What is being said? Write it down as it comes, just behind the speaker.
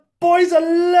Boy's a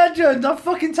legend. I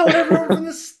fucking told everyone from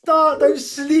the start, don't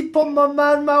sleep on my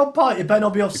man Mal Pite. It better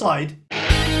not be offside.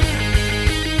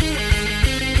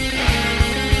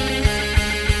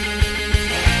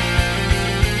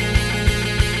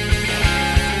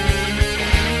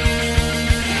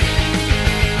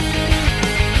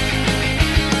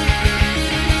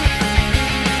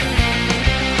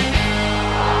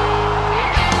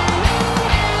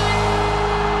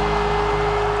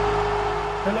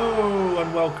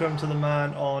 Welcome to the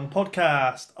Man On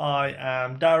podcast. I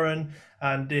am Darren,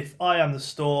 and if I am the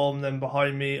storm, then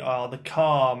behind me are the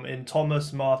calm in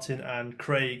Thomas, Martin, and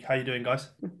Craig. How you doing, guys?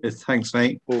 Thanks,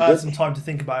 mate. I had some time to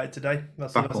think about it today.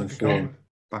 That's Back on form.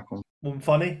 Back on. Wasn't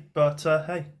funny, but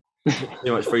hey.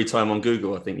 Too much free time on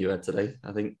Google, I think you had today.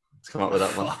 I think it's come up with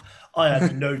that one. I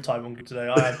had no time on Google today.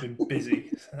 I have been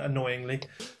busy, annoyingly.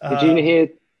 Did you hear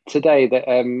today that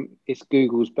it's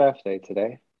Google's birthday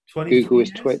today? Google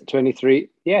is 23.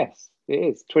 Yes, it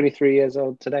is 23 years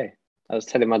old today. I was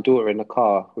telling my daughter in the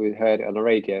car, who heard it on the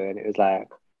radio, and it was like,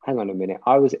 hang on a minute.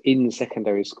 I was in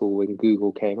secondary school when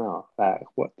Google came out. Like,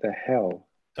 what the hell?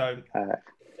 Don't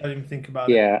even think about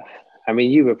it. Yeah. I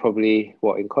mean, you were probably,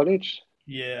 in college?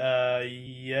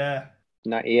 Yeah.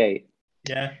 98.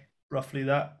 Yeah, roughly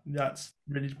that. That's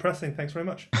really depressing. Thanks very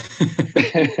much.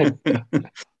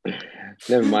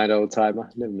 Never mind, old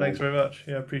timer. Never mind. Thanks very much.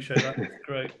 Yeah, appreciate that.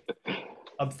 Great.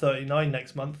 I'm 39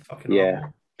 next month. Fucking yeah.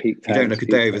 horrible. Peak time. You don't look a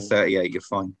day over 38. You're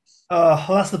fine. Well,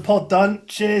 that's the pod done.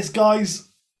 Cheers, guys.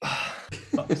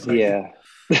 Yeah.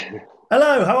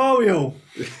 Hello. How are we all?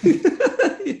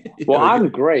 Well, I'm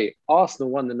great. Arsenal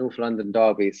won the North London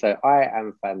derby, so I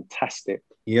am fantastic.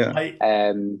 Yeah.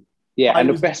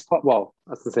 The best part. Well,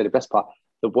 I was gonna say the best part.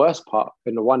 The worst part,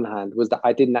 on the one hand, was that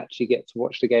I didn't actually get to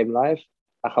watch the game live.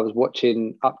 Like, I was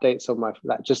watching updates on my,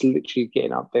 just literally getting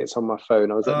updates on my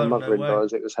phone. I was at the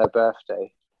mother-in-law's. It was her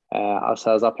birthday. I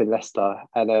was up in Leicester,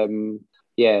 and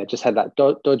just had that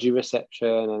dodgy reception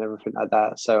and everything like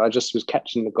that. So I just was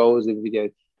catching the goals in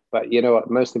video. But you know what?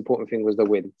 Most important thing was the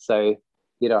win. So,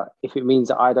 if it means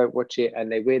that I don't watch it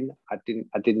and they win, I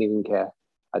didn't even care.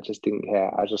 I just didn't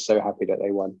care. I was just so happy that they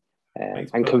won,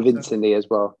 and convincingly as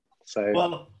well. So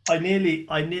I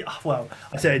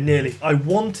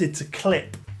wanted to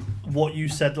clip what you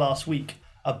said last week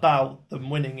about them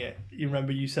winning it. You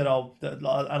remember you said, I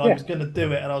was going to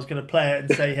do it and I was going to play it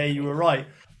and say, hey, you were right.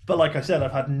 But like I said,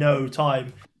 I've had no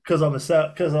time because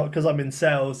I'm in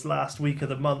sales last week of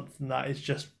the month, and that is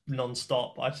just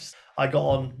non-stop. I got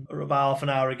on about half an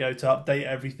hour ago to update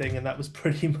everything, and that was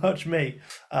pretty much me.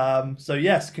 So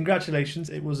yes, congratulations.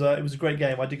 It was a great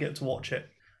game. I did get to watch it.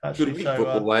 Good week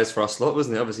football-wise for us lot,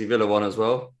 wasn't it? Obviously, Villa won as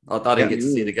well. I didn't get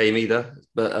to see the game either,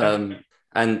 but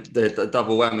and the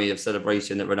double whammy of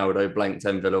celebration that Ronaldo blanked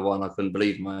and Villa won. I couldn't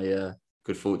believe my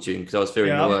good fortune because I was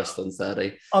feeling the worst on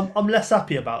Saturday. I'm less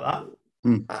happy about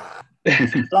that.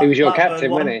 He was your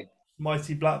captain, wasn't he?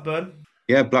 Mighty Blackburn.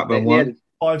 Yeah, Blackburn won.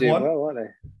 5-1. Well, weren't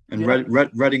they? And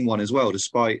Reading won as well,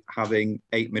 despite having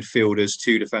 8 midfielders,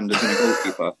 2 defenders, and a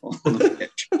goalkeeper on the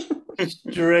pitch.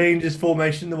 Strangest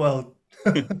formation in the world.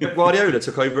 Guardiola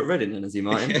took over at Reading, then, as he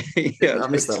might. Yeah, I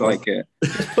missed that. Like it.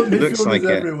 Looks like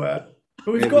everywhere.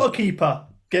 But we've got a keeper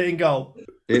getting goal.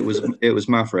 It was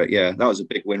Maverick. Yeah, that was a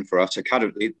big win for us.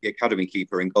 The academy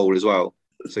keeper in goal as well.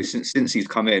 So since he's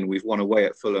come in, we've won away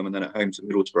at Fulham and then at home to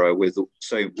Middlesbrough with all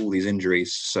these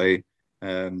injuries. So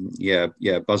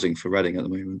buzzing for Reading at the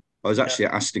moment. I was actually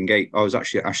at Ashton Gate.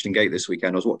 This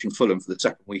weekend. I was watching Fulham for the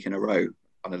second week in a row,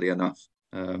 funnily enough.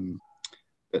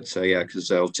 Because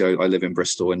I live in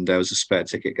Bristol and there was a spare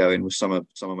ticket going with some of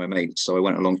my mates. So I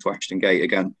went along to Ashton Gate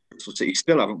again. Bristol City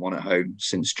still haven't won at home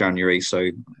since January, so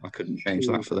I couldn't change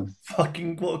that for them.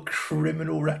 Fucking what a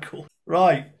criminal record.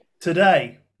 Right,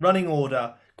 today, running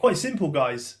order. Quite simple,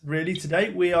 guys, really, today.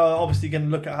 We are obviously going to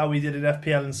look at how we did in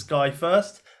FPL and Sky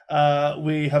first.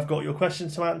 We have got your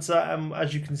questions to answer, and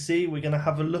as you can see, we're going to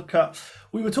have a look at...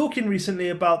 We were talking recently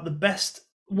about the best...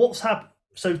 What's happened...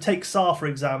 So take Sarr, for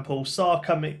example.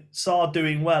 Sarr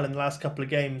doing well in the last couple of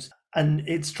games, and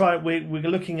we're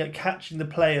looking at catching the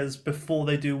players before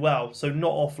they do well. So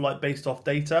not based off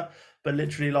data, but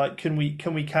literally can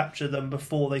we capture them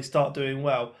before they start doing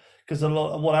well? Because a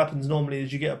lot of what happens normally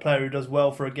is you get a player who does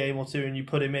well for a game or two and you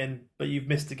put him in, but you've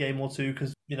missed a game or two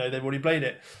because they've already played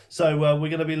it. So we're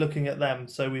going to be looking at them.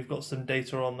 So we've got some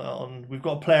data on we've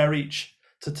got a player each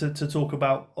to talk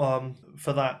about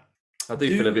for that. I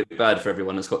do feel a bit bad for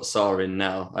everyone that's got Sarr in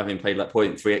now, having paid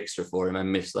 0.3 extra for him and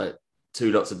missed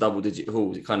 2 lots of double-digit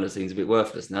hauls. It kind of seems a bit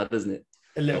worthless now, doesn't it?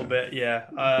 A little bit, yeah.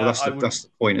 Well, that's the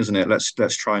point, isn't it? Let's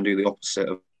try and do the opposite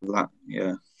of that.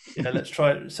 Yeah. Yeah, let's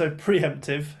try it. So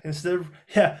preemptive instead of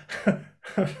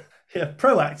Yeah,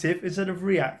 proactive instead of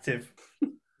reactive.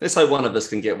 Let's hope one of us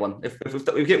can get one. If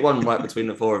we get one right between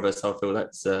the four of us, I feel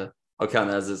that's I'll count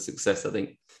that as a success, I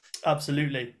think.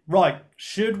 Absolutely. Right.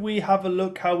 Should we have a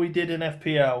look how we did in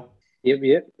FPL?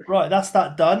 Yep. Right, that's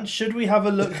that done. Should we have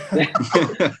a look?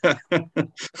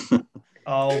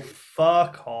 Oh,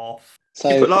 fuck off. So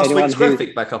You put last anyone week's who-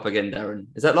 graphic back up again, Darren.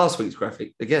 Is that last week's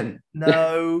graphic again?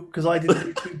 No, because I didn't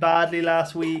do too badly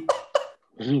last week.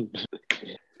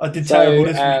 I did So,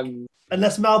 terrible this week.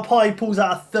 Unless Malpai pulls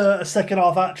out a second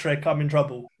half hat trick, I'm in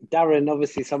trouble. Darren,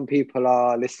 obviously some people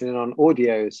are listening on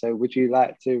audio, so would you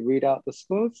like to read out the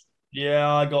scores?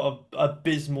 Yeah, I got a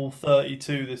abysmal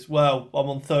 32 I'm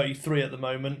on 33 at the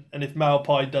moment, and if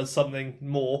Malpai does something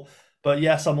more. But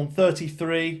yes, I'm on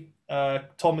 33.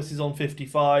 Thomas is on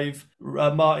 55.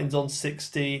 Martin's on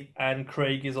 60, and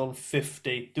Craig is on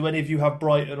 50. Do any of you have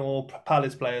Brighton or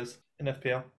Palace players in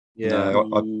FPL? Yeah.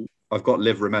 No, I've got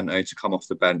Livramento to come off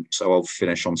the bench, so I'll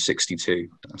finish on 62.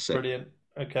 That's it. Brilliant.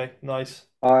 Okay, nice.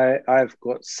 I've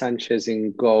got Sanchez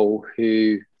in goal,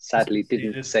 who sadly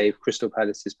Conceded. didn't save Crystal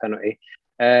Palace's penalty.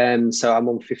 So I'm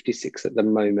on 56 at the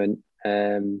moment.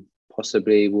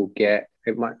 Possibly we'll get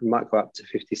it might go up to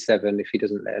 57 if he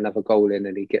doesn't let another goal in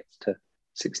and he gets to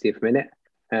 60th minute.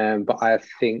 But I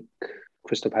think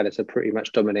Crystal Palace are pretty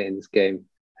much dominating this game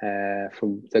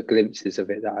from the glimpses of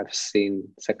it that I've seen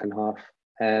second half.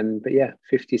 But yeah,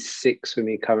 56 for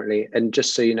me currently. And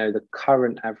just so you know, the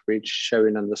current average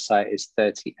showing on the site is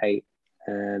 38.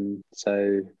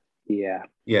 So yeah.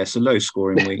 Yeah, it's a low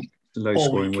scoring week. It's a low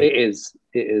scoring week. It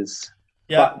is.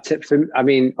 Yeah. But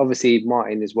obviously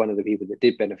Martin is one of the people that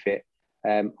did benefit.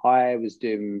 I was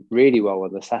doing really well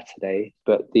on the Saturday,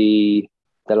 but the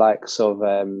likes of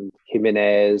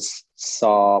Jimenez,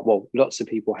 Sarr, lots of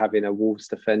people having a Wolves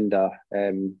defender,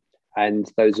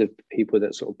 and those are people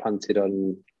that sort of punted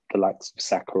on the likes of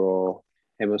Saka or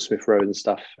Emil Smith-Rowe and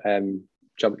stuff,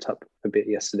 jumped up a bit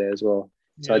yesterday as well.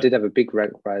 So I did have a big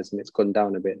rank rise, and it's gone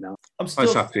down a bit now. I'm I still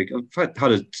was happy. I've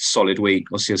had a solid week.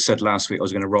 Obviously, I said last week I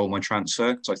was going to roll my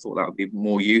transfer because I thought that would be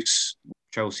more use.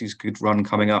 Chelsea's good run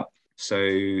coming up. So,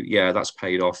 yeah, that's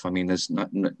paid off. I mean, there's no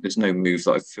move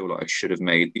that I feel like I should have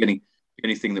made. The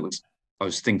only thing that I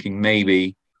was thinking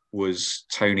maybe was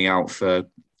Tony out for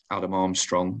Adam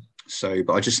Armstrong. So,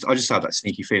 but I just had that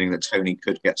sneaky feeling that Tony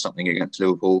could get something against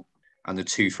Liverpool, and the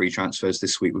 2 free transfers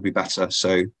this week would be better.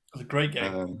 So it was a great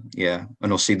game. Yeah,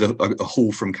 and obviously a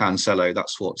haul from Cancelo.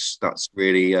 That's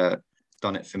really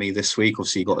done it for me this week.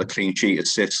 Obviously, you got a clean sheet,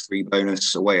 assist, 3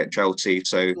 bonus away at Chelsea.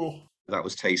 So that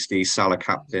was tasty. Salah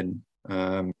captain.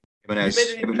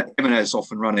 Jimenez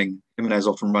off and running.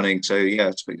 So yeah,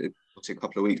 it's a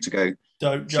couple of weeks ago.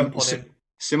 Don't jump on him.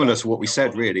 Similar to what we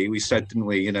said, really. We said, didn't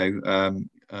we? He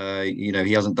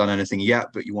hasn't done anything yet,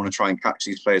 but you want to try and catch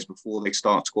these players before they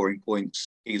start scoring points.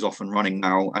 He's off and running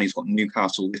now, and he's got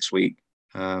Newcastle this week.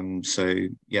 So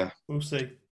yeah, we'll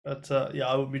see. But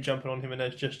I wouldn't be jumping on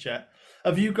Jimenez just yet.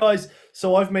 Have you guys?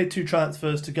 So I've made 2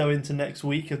 transfers to go into next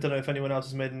week. I don't know if anyone else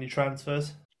has made any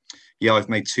transfers. Yeah, I've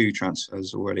made 2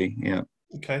 transfers already. Yeah.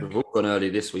 Okay. We've all gone early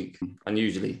this week,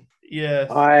 unusually. Yeah.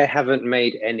 I haven't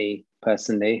made any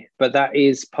personally, but that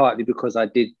is partly because I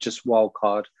did just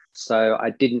wildcard. So I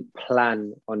didn't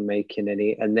plan on making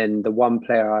any. And then the one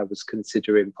player I was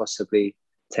considering possibly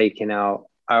taking out,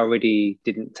 I already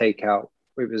didn't take out.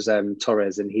 It was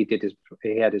Torres, and he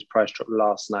had his price drop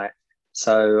last night.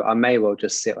 So I may well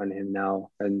just sit on him now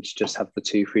and just have the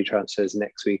 2 free transfers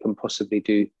next week, and possibly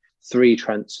do 3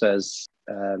 transfers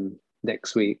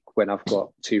next week when I've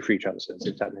got 2 free transfers,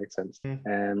 if that makes sense.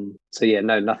 So yeah,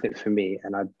 no, nothing for me,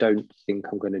 and I don't think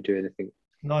I'm going to do anything.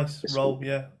 Nice roll,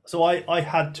 yeah. So I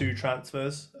had 2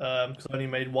 transfers because I only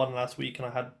made 1 last week, and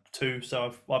I had 2,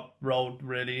 so I've rolled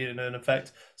really in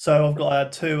effect. So I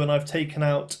had 2, and I've taken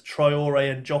out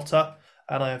Traore and Jota,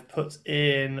 and I have put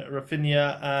in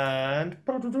Rafinha and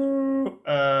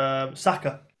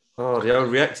Saka. Oh, the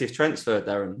old reactive transfer,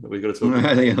 Darren, that we've got to talk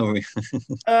about.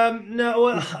 No,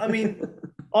 well, I mean,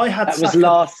 I had that was Saka.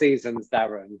 Last season's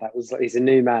Darren. He's a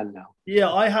new man now.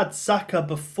 Yeah, I had Saka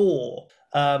before,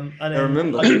 and then I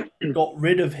remember. I got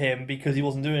rid of him because he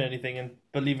wasn't doing anything, and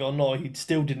believe it or not, he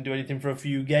still didn't do anything for a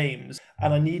few games,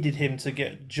 and I needed him to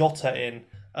get Jota in.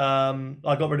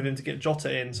 I got rid of him to get Jota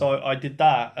in, so I did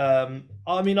that.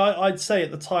 I mean, I'd say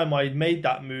at the time I made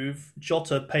that move,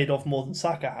 Jota paid off more than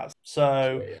Saka has.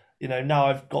 So now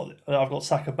I've got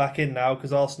Saka back in now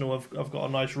because Arsenal have got a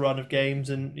nice run of games,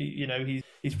 and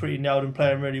he's pretty nailed and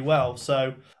playing really well.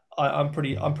 So I'm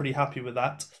pretty happy with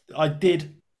that.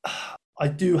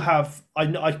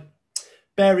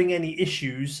 Bearing any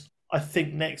issues, I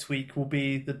think next week will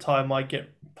be the time I get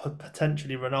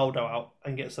potentially Ronaldo out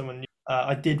and get someone new.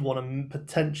 I did want to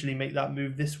potentially make that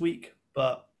move this week,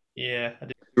 but yeah, I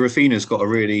did. Rafinha's got a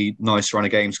really nice run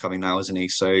of games coming now, isn't he?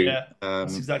 So Yeah,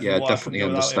 that's exactly why I couldn't definitely go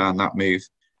without him. understand that move.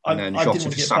 And then I didn't Jota want to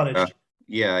to get Saka. punished.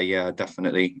 Yeah,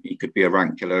 definitely. He could be a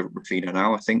rank killer, Rafinha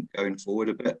now, I think, going forward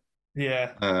a bit.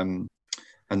 Yeah. And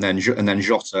then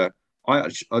Jota. I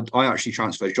actually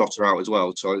transferred Jota out as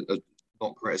well, so I'm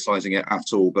not criticising it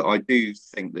at all. But I do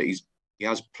think that he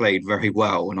has played very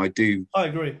well, and I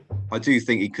agree. I do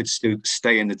think he could still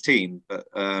stay in the team. But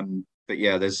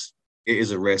yeah, it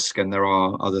is a risk, and there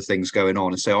are other things going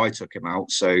on. And so I took him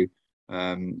out. So,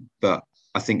 but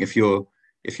I think if you're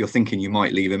thinking you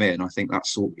might leave him in, I think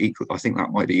that's all equal. I think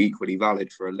that might be equally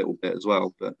valid for a little bit as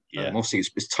well. But obviously,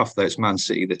 it's tough though. It's Man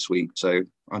City this week, so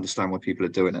I understand why people are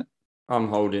doing it. I'm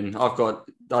holding.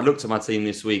 I looked at my team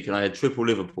this week and I had triple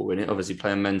Liverpool in it, obviously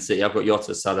playing Man City. I've got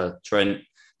Jota, Salah, Trent.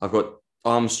 I've got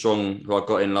Armstrong, who I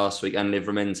got in last week, and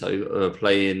Livramento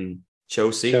playing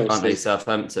Chelsea, aren't they?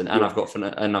 Southampton. And I've got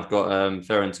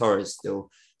Ferran Torres still.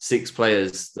 6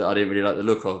 players that I didn't really like the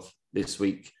look of this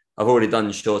week. I've already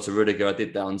done Shaw to Rudiger. I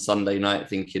did that on Sunday night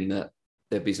thinking that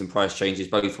there'd be some price changes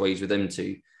both ways with them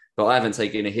two. But I haven't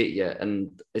taken a hit yet,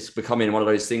 and it's becoming one of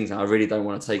those things. I really don't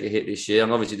want to take a hit this year.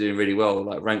 I'm obviously doing really well,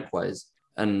 like rank-wise,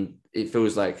 and it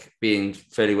feels like being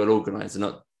fairly well organised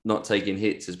and not taking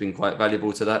hits has been quite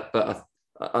valuable to that. But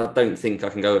I don't think I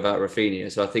can go without Rafinha.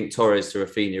 So I think Torres to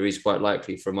Rafinha is quite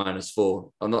likely for a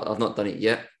 -4. I've not done it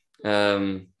yet,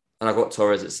 and I got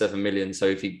Torres at 7 million. So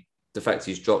if the fact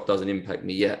he's dropped doesn't impact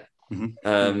me yet.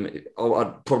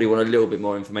 I'd probably want a little bit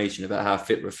more information about how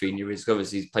fit Rafinha is.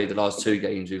 Obviously, he's played the last 2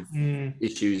 games with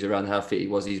issues around how fit he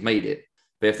was. He's made it.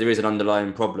 But if there is an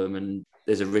underlying problem and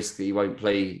there's a risk that he won't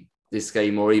play this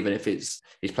game, or even if he's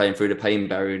playing through the pain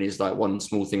barrier and is like one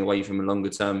small thing away from a longer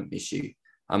term issue,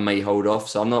 I may hold off.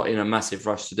 So I'm not in a massive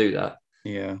rush to do that.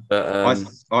 Yeah, but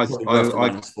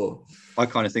I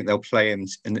kind of think they'll play him,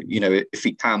 and if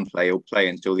he can play, he'll play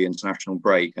until the international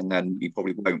break, and then he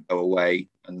probably won't go away,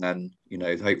 and then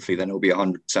hopefully then he'll be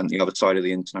 100% the other side of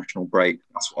the international break.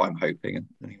 That's what I'm hoping.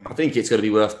 Anyway. I think it's going to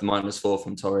be worth the -4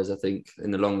 from Torres. I think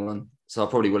in the long run, so I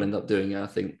probably will end up doing it. I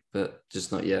think, but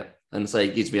just not yet. And say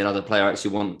it gives me another player I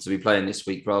actually want to be playing this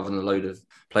week rather than a load of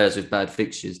players with bad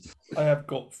fixtures. I have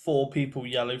got 4 people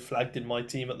yellow flagged in my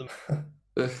team at the moment.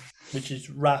 Which is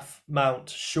Raf, Mount,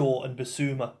 Shaw, and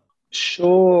Basuma.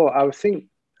 Sure, I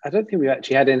don't think we've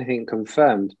actually had anything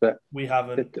confirmed, but we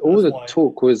haven't. All the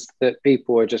talk was that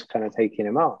people were just kind of taking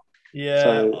him out. Yeah.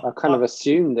 So I kind of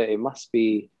assumed that it must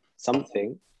be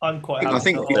something. I'm quite. I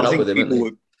think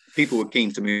people were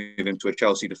keen to move him to a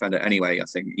Chelsea defender anyway. I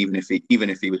think even if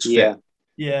he was fit.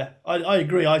 Yeah, I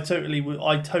agree. I totally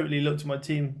looked at my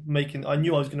team I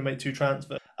knew I was going to make 2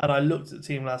 transfers, and I looked at the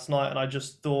team last night and I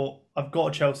just thought, I've got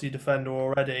a Chelsea defender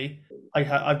already.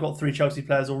 I've got 3 Chelsea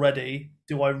players already.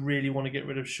 Do I really want to get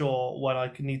rid of Shaw when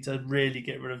I need to really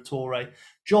get rid of Toure?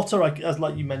 Jota, as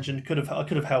like you mentioned, I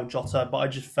could have held Jota, but I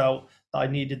just felt that I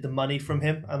needed the money from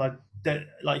him, and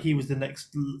he was the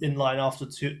next in line after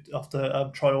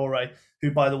Traore,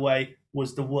 who, by the way,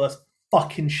 was the worst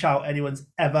fucking shout anyone's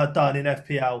ever done in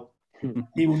FPL.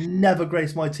 He will never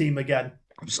grace my team again.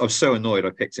 I'm so annoyed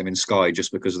I picked him in Sky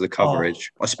just because of the coverage.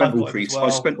 I spent all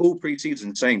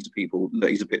pre-season saying to people that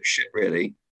he's a bit shit,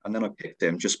 really, and then I picked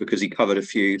him just because he covered a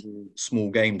few small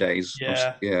game days.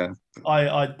 Yeah.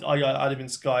 I had him in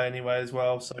Sky anyway as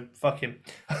well, so fuck him.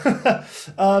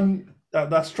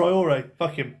 That's Traore.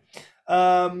 Fuck him.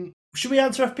 Should we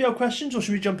answer FPL questions, or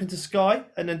should we jump into Sky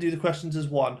and then do the questions as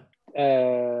one?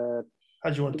 How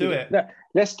do you want to do it?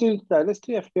 Let's do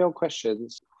FPL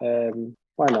questions.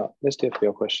 Why not? Let's do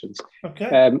FPL questions.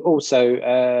 Okay. Also,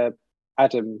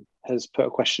 Adam has put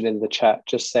a question in the chat,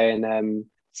 just saying, does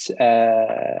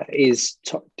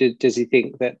he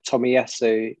think that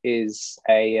Tomiyasu is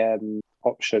a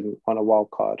option on a wild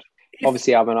card?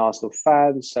 Obviously, I'm an Arsenal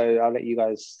fan, so I'll let you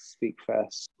guys speak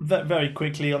first. Very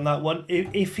quickly on that one.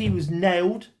 If he was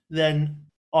nailed, then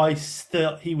I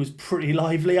thought he was pretty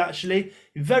lively, actually.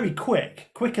 Very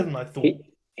quicker than I thought.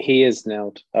 He is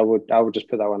nailed. I would just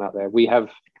put that one out there. We have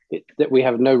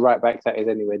no right back that is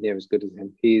anywhere near as good as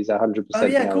him. He's 100%. Oh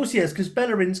yeah, nailed. Of course he is, because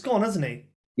Bellerin's gone, hasn't he?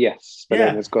 Yes,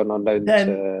 Bellerin has gone on loan then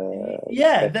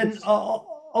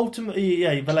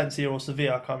ultimately, Valencia or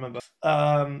Sevilla, I can't remember.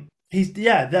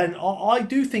 Then I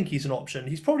do think he's an option.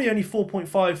 He's probably only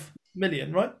 4.5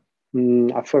 million, right?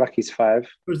 I feel like he's 5.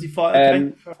 Or is he 5?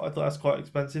 Okay. I thought that's quite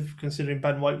expensive considering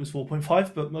Ben White was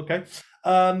 4.5, but okay.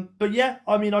 But yeah,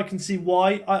 I mean, I can see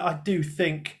why. I do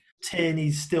think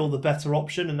Tierney's still the better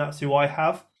option, and that's who I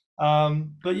have.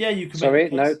 But yeah, you can.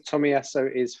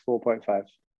 Tomiyasu is 4.5.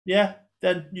 Yeah,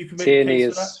 then you can make Tierney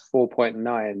is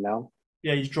 4.9 now.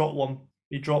 Yeah, he's dropped one.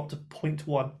 He dropped to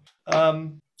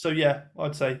 0.1. So yeah,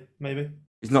 I'd say maybe.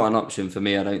 He's not an option for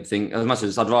me, I don't think. As much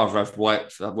as I'd rather have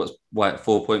White, what's White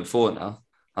 4.4 now.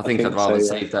 I think I'd rather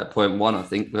save that 0.1, I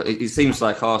think. But it seems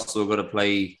like Arsenal got to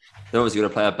play, they're obviously got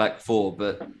to play a back four,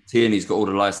 but Tierney's got all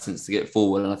the license to get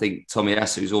forward. And I think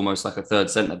Tomiyasu is almost like a third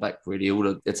centre back, really. All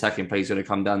the attacking play is going to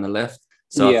come down the left.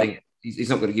 So I think he's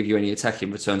not going to give you any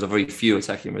attacking returns, or very few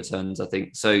attacking returns, I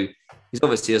think. So he's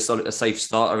obviously a safe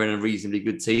starter in a reasonably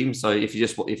good team. So if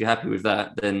you're happy with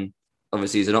that, then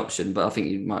obviously he's an option. But I think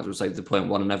you might as well save the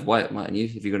 0.1 and have White, mightn't you,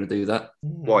 if you're going to do that?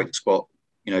 White's got,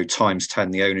 times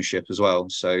 10 the ownership as well.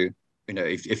 So,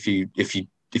 if you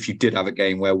did have a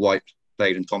game where White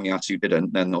played and Tomiyasu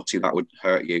didn't, then obviously that would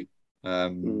hurt you.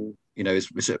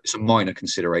 It's a minor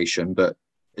consideration, but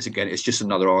it's just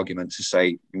another argument to say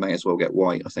you may as well get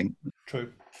White, I think.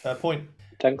 True. Fair point.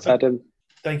 Thanks, Adam.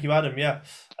 Thank you, Adam. Yeah.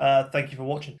 Thank you for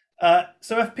watching.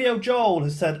 So FPL Joel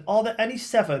has said, are there any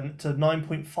 7 to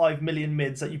 9.5 million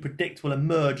mids that you predict will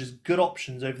emerge as good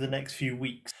options over the next few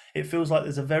weeks? It feels like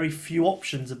there's a very few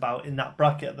options about in that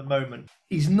bracket at the moment.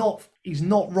 He's not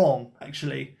wrong,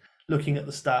 actually, looking at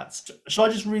the stats. Shall I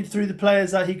just read through the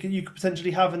players that you could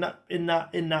potentially have in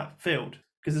that field?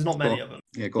 Because there's not many of them.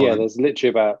 Yeah, go on. There's literally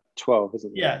about 12,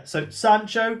 isn't there? Yeah, so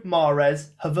Sancho,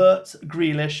 Mahrez, Havertz,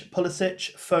 Grealish,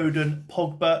 Pulisic, Foden,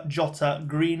 Pogba, Jota,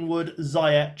 Greenwood,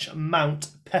 Ziyech, Mount,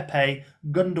 Pepe,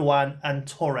 Gundogan and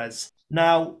Torres.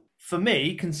 Now, for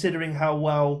me, considering how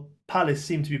well Palace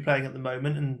seem to be playing at the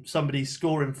moment and somebody's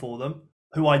scoring for them,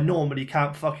 who I normally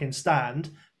can't fucking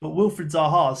stand, but Wilfried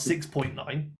Zaha's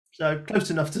 6.9, so close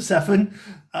enough to 7.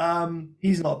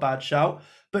 He's not a bad shout.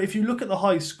 But if you look at the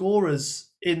high scorers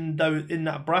in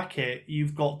that bracket,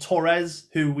 you've got Torres,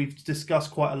 who we've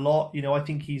discussed quite a lot. I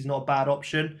think he's not a bad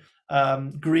option.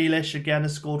 Grealish, again,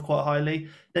 has scored quite highly.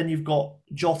 Then you've got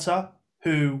Jota,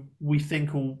 who we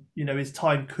think his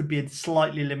time could be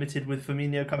slightly limited with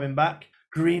Firmino coming back.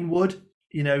 Greenwood,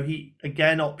 he,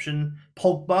 again, option.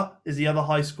 Pogba is the other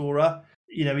high scorer.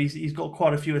 He's got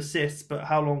quite a few assists, but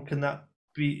how long can that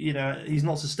be? He's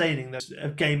not sustaining this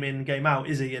game in, game out,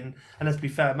 is he? And let's be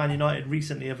fair, Man United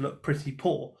recently have looked pretty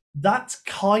poor. That's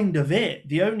kind of it.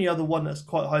 The only other one that's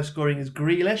quite high scoring is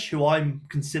Grealish, who I'm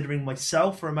considering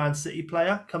myself for a Man City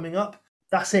player coming up.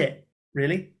 That's it,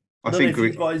 really. I don't know if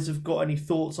you guys have got any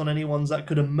thoughts on any ones that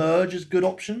could emerge as good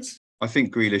options. I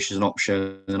think Grealish is an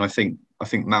option, and I think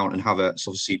Mount and Havertz.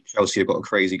 Obviously, Chelsea have got a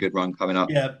crazy good run coming up.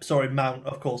 Yeah, sorry, Mount.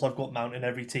 Of course, I've got Mount in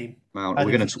every team. Mount.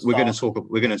 We're going to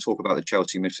talk about the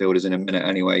Chelsea midfielders in a minute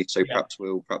anyway. So perhaps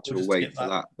we'll wait for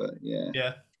that. But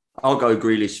yeah, I'll go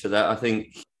Grealish for that. I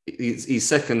think he's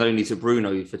second only to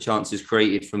Bruno for chances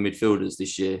created from midfielders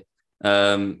this year.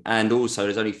 And also,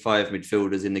 there's only 5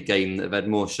 midfielders in the game that have had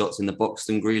more shots in the box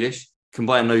than Grealish.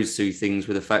 Combine those two things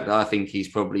with the fact that I think he's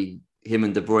probably, him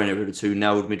and De Bruyne are the 2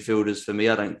 nailed midfielders for me.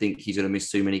 I don't think he's going to miss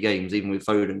too many games, even with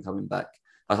Foden coming back.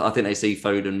 I think they see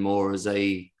Foden more as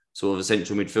a sort of a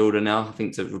central midfielder now, I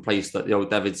think, to replace the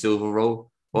old David Silva role,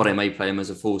 or they may play him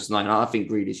as a false 9. I think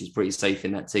Grealish is pretty safe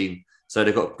in that team. So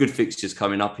they've got good fixtures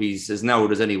coming up. He's as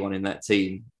nailed as anyone in that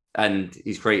team, and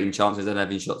he's creating chances and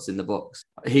having shots in the box.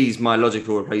 He's my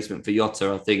logical replacement for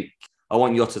Jota. I think I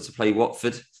want Jota to play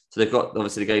Watford. So they've got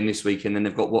obviously the game this week, and then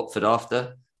they've got Watford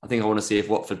after. I think I want to see if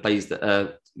Watford plays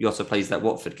Jota plays that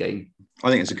Watford game. I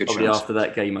think it's a good Probably chance. After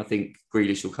that game, I think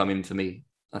Grealish will come in for me,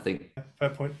 I think. Fair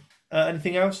point.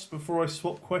 Anything else before I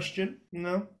swap question?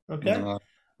 No? Okay. No.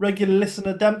 Regular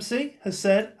listener Dempsey has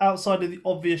said, outside of the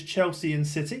obvious Chelsea and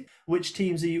City, which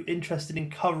teams are you interested in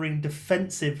covering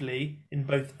defensively in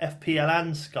both FPL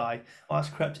and Sky? Oh, that's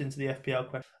crept into the FPL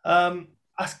question.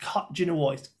 Do you know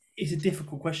what? It's a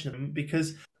difficult question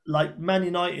because, like, Man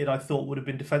United, I thought would have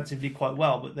been defensively quite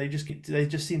well, but they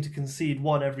just seem to concede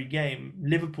 1 every game.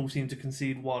 Liverpool seem to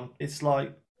concede 1. It's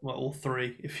like, well, all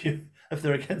 3 if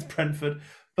they're against Brentford.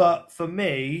 But for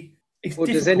me, it's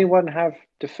difficult. Does anyone have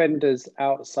defenders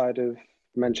outside of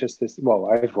Manchester?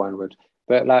 Well, everyone would.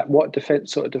 But like, what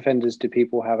sort of defenders do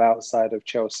people have outside of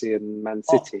Chelsea and Man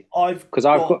City? Because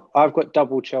I've got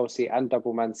double Chelsea and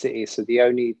double Man City. So the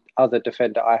only other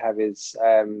defender I have is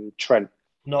Trent.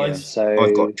 Nice. Yeah, so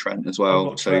I've got Trent as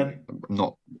well. So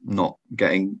I'm not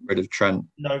getting rid of Trent.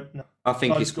 No. I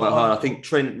think it's quite hard. I think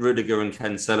Trent, Rudiger and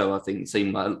Cancelo, I think,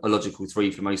 seem like a logical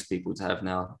 3 for most people to have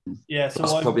now. Yeah, so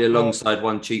that's probably alongside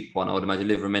one cheap one. I would imagine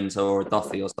Livramento or a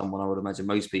Duffy or someone I would imagine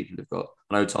most people have got.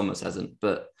 I know Thomas hasn't,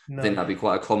 but I think that'd be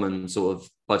quite a common sort of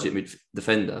budget mid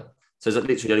defender. So there's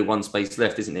literally only one space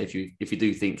left, isn't there? If you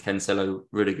do think Cancelo,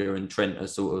 Rudiger and Trent are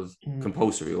sort of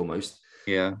compulsory almost.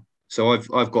 Yeah. So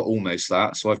I've got almost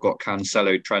that. So I've got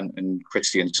Cancelo, Trent and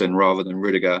Christensen rather than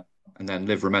Rudiger. and then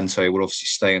Livramento will obviously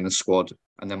stay in the squad.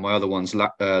 And then my other one's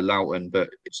Loughton,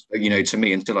 but it's, to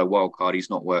me, until I wildcard,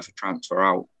 he's not worth a transfer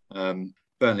out.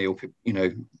 Burnley will,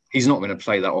 he's not going to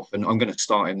play that often. I'm going to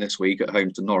start him this week at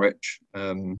home to Norwich.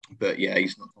 But yeah,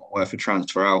 he's not worth a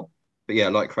transfer out. But yeah,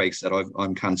 like Craig said,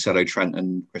 I'm Cancelo, Trent,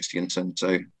 and Christensen.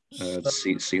 So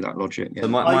see that logic.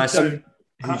 Yeah. So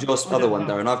who's your other one,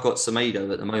 Darren? I've got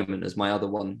Semedo at the moment as my other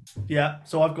one. Yeah,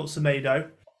 so I've got Semedo.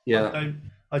 Yeah.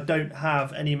 I don't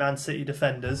have any Man City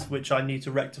defenders, which I need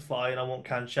to rectify, and I want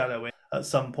Cancelo in at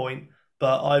some point.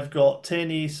 But I've got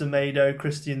Tierney, Semedo,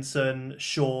 Christensen,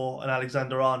 Shaw, and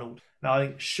Alexander-Arnold. Now I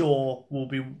think Shaw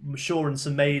and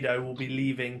Semedo will be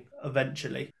leaving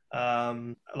eventually.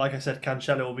 Like I said,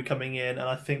 Cancelo will be coming in, and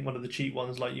I think one of the cheap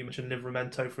ones, like you mentioned,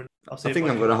 Livramento. I think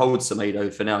I'm going to hold Semedo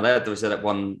for now. They had that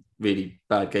one really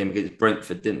bad game against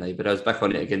Brentford, didn't they? But I was back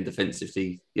on it again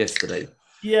defensively yesterday.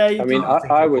 Yeah,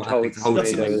 I would hold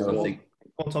Semedo as well.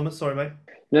 Oh, Thomas, sorry, mate.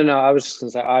 No, I was just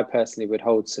going to say I personally would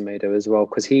hold Semedo as well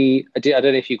because I don't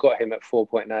know if you got him at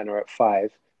 4.9 or at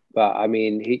 5, but I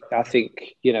mean, I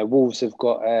think Wolves have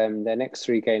got their next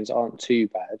 3 games aren't too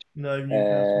bad.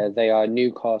 No, they are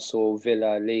Newcastle,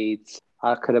 Villa, Leeds.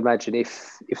 I could imagine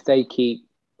if they keep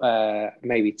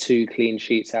maybe 2 clean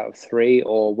sheets out of 3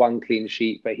 or 1 clean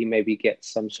sheet, but he maybe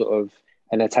gets some sort of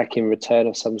an attacking return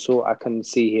of some sort, I can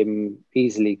see him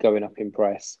easily going up in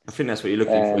price. I think that's what you're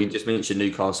looking for. You just mentioned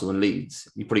Newcastle and Leeds.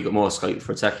 You've probably got more scope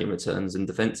for attacking returns and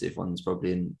defensive ones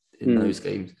probably in those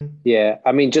games. Yeah,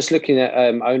 I mean, just looking at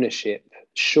ownership,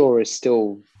 Shaw is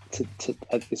still,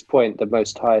 at this point, the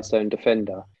most highest owned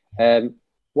defender.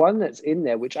 One that's in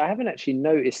there, which I haven't actually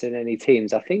noticed in any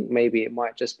teams, I think maybe it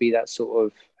might just be that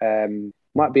sort of,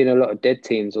 might be in a lot of dead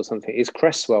teams or something, is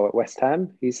Cresswell at West Ham.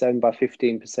 He's owned by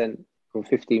 15%. From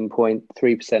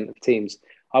 15.3% of teams.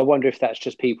 I wonder if that's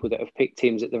just people that have picked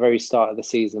teams at the very start of the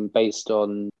season based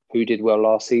on who did well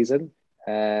last season.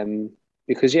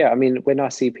 Because, I mean, when I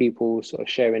see people sort of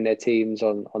sharing their teams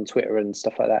on Twitter and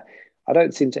stuff like that, I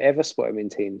don't seem to ever spot them in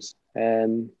teams.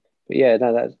 But yeah,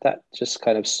 no, that just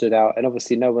kind of stood out. And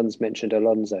obviously no one's mentioned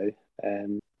Alonso,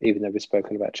 even though we've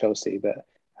spoken about Chelsea. But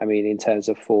I mean, in terms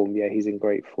of form, he's in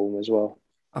great form as well.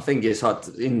 I think it's hard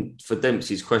for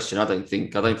Dempsey's question. I don't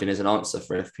think there's an answer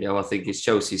for FPL. I think it's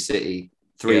Chelsea, City,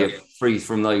 three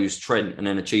from those, Trent, and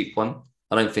then a cheap one.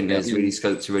 I don't think there's really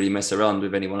scope to really mess around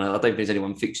with anyone. I don't think there's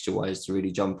anyone fixture-wise to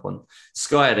really jump on.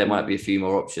 Sky, there might be a few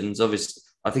more options. Obviously,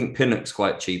 I think Pinnock's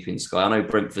quite cheap in Sky. I know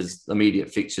Brentford's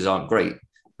immediate fixtures aren't great,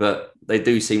 but they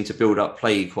do seem to build up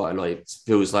play quite a lot. It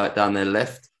feels like down their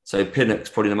left. So Pinnock's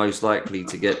probably the most likely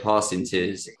to get passing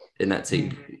tiers in that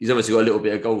team. He's obviously got a little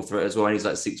bit of goal threat as well, and he's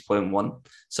like 6.1.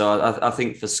 So I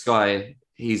think for Sky,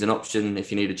 he's an option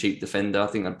if you need a cheap defender. I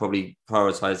think I'd probably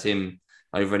prioritise him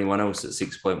over anyone else at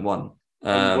 6.1.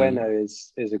 Bueno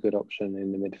is a good option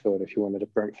in the midfield if you wanted a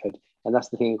Brentford. And that's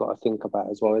the thing you've got to think about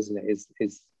as well, isn't it?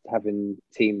 Is having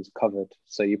teams covered.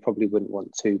 So you probably wouldn't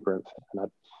want 2 Brentford. And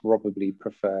I'd probably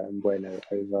prefer Bueno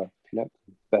over Pinnock.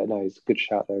 But no, it's a good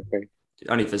shout there, Greg.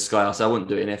 Only for Sky, so I wouldn't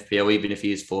do it in FPL, even if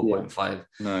he is 4.5.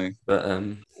 No. But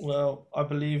well, I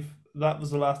believe that was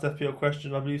the last FPL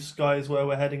question. I believe Sky is where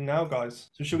we're heading now, guys.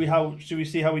 So should we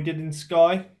see how we did in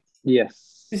Sky?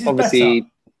 Yes. This is obviously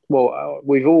better. Well,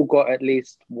 we've all got at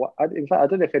least one. In fact, I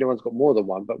don't know if anyone's got more than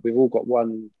one, but we've all got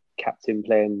one captain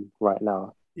playing right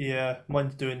now. Yeah,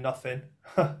 mine's doing nothing.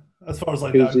 As far as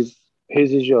I know. Whose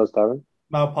is yours, Darren?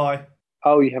 Malpai.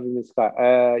 Oh, you have him in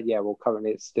Sky. Yeah, well, currently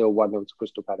it's still 1-0 to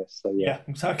Crystal Palace. So yeah,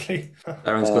 exactly.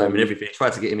 Darren's got him in everything. He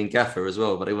tried to get him in Gaffer as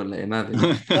well, but they wouldn't let him have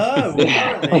him. No,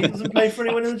 apparently he doesn't play for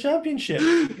anyone in the Championship.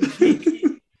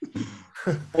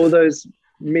 All those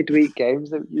midweek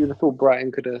games that you'd have thought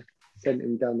Brighton could have sent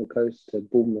him down the coast to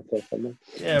Bournemouth or something.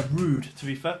 Yeah, rude, to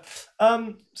be fair.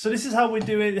 So this is how we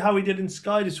did in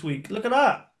Sky this week. Look at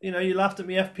that. You laughed at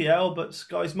me FPL, but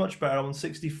Sky's much better. I'm on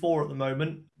 64 at the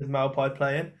moment with Malpai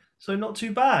playing. So not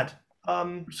too bad.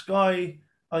 Sky,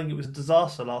 I think it was a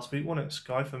disaster last week, wasn't it,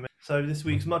 Sky, for me? So this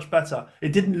week's much better.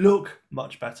 It didn't look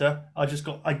much better. I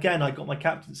got my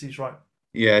captaincies right.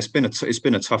 Yeah, it's been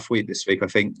a tough week this week. I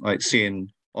think, like,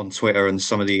 seeing on Twitter and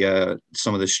some of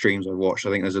the streams I've watched, I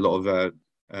think there's a lot of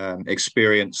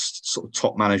experienced sort of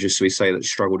top managers, so we say, that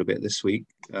struggled a bit this week.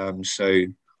 So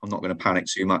I'm not going to panic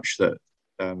too much that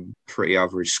pretty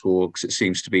average score, because it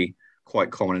seems to be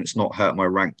quite common and it's not hurt my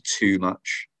rank too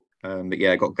much. But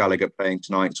yeah, I got Gallagher playing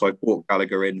tonight, so I brought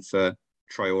Gallagher in for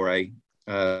Traore.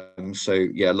 So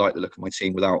yeah, I like the look of my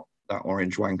team without that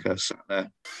orange wanker sat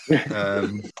there.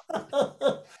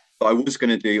 But I was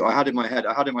going to do. I had in my head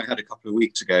a couple of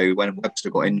weeks ago when Webster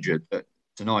got injured that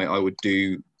tonight I would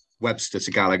do Webster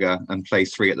to Gallagher and play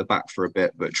 3 at the back for a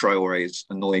bit, but Traore is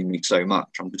annoying me so much.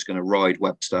 I'm just going to ride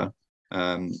Webster.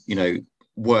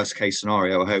 Worst case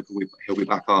scenario, I hope he'll be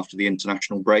back after the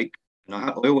international break. And I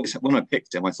always, when I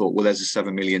picked him, I thought, well, there's a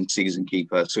 7 million season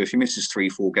keeper. So if he misses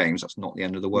 3-4 games, that's not the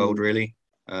end of the world, really.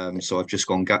 So I've just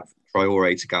gone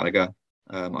Traore to Gallagher.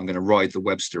 I'm going to ride the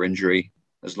Webster injury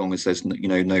as long as there's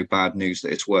no bad news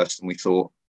that it's worse than we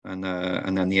thought. And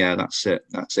then that's it.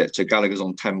 So Gallagher's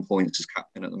on 10 points as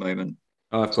captain at the moment.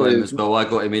 I've got him as well. I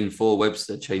got him in for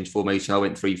Webster, changed formation. I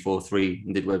went 3-4-3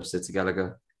 and did Webster to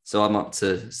Gallagher. So I'm up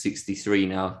to 63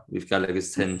 now with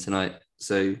Gallagher's 10 tonight.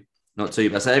 So not too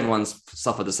bad. So everyone's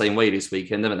suffered the same way this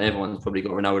weekend, haven't they? Everyone's probably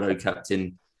got Ronaldo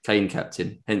captain, Kane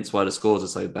captain, hence why the scores are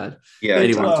so bad. Yeah,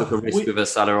 anyone took a risk with a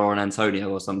Salah or an Antonio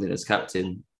or something as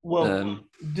captain. Well,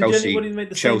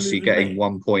 Chelsea getting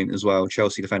 1 point as well.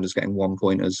 Chelsea defenders getting 1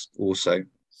 pointers also.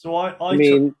 So I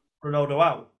took Ronaldo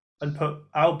out and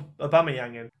put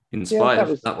Aubameyang in.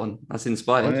 Inspired, that one. That's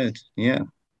inspired. Yeah.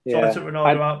 So I took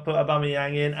Ronaldo out, put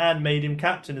Aubameyang in, and made him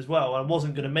captain as well. I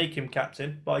wasn't going to make him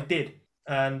captain, but I did.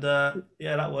 And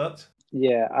that worked.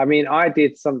 Yeah, I mean, I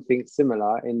did something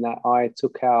similar in that I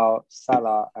took out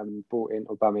Salah and brought in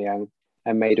Aubameyang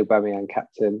and made Aubameyang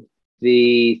captain.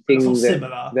 The thing it's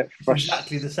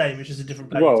exactly the same, it's just a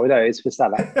different page. Well, no, it's for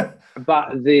Salah.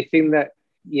 But the thing that,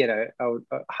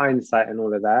 hindsight and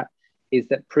all of that, is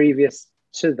that previous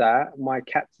to that, my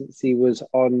captaincy was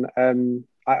on,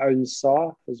 I owned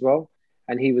Sarr as well,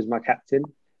 and he was my captain.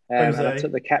 And I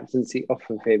took the captaincy off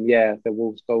of him, the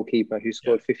Wolves goalkeeper who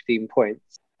scored 15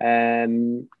 points,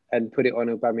 and put it on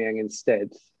Aubameyang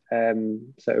instead.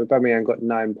 So Aubameyang got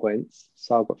 9 points,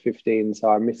 Sarr got 15, so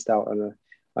I missed out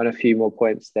on a few more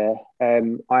points there.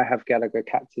 I have Gallagher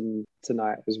captain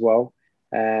tonight as well.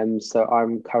 So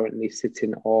I'm currently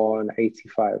sitting on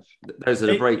 85. Those are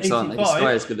the breaks, aren't they?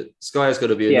 Sky is going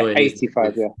to be annoying.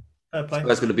 85, yeah.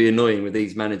 It's going to be annoying with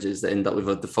these managers that end up with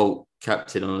a default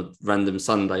captain on a random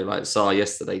Sunday, like Sarr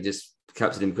yesterday, just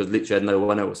captained him because literally had no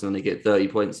one else, and then they get 30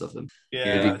 points off them.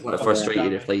 Yeah, it'd be quite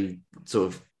frustrating if they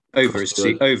sort of over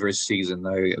his season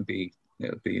though. It'd be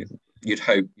you'd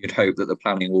hope that the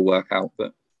planning will work out,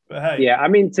 but hey. Yeah, I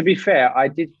mean, to be fair, I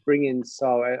did bring in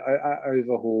Sarr at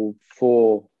Overhaul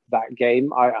for that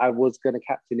game. I was going to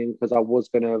captain him because I was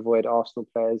going to avoid Arsenal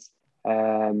players.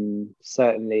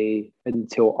 Certainly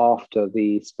until after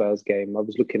the Spurs game, I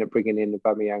was looking at bringing in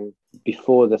Aubameyang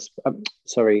before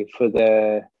for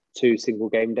the 2 single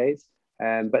game days.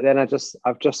 But then I've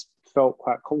just felt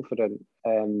quite confident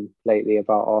lately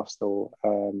about Arsenal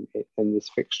in this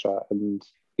fixture, and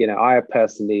I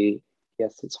personally,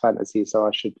 yes, it's fantasy, so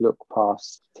I should look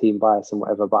past team bias and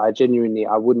whatever. But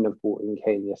I wouldn't have brought in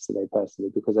Kane yesterday personally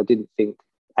because I didn't think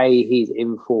A, he's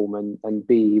in form, and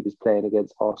B, he was playing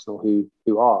against Arsenal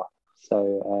who are.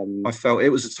 So I felt it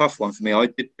was a tough one for me. I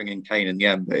did bring in Kane in the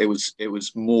end, but it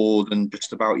was more than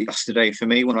just about yesterday for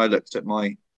me when I looked at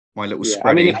my little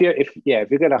spread. I mean, if you're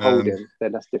going to hold him,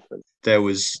 then that's different.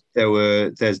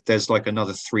 There's like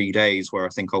another 3 days where I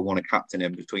think I want to captain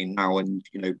him between now and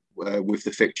with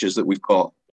the fixtures that we've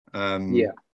got.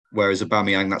 Whereas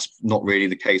Aubameyang, that's not really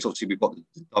the case. Obviously, we've got the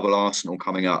double Arsenal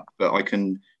coming up, but I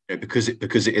can because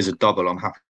it is a double, I'm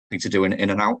happy to do an in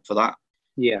and out for that.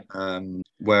 Yeah.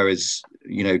 Whereas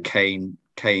Kane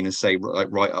is say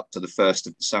right up to the 1st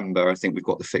of December. I think we've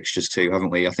got the fixtures too,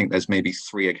 haven't we? I think there's maybe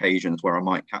 3 occasions where I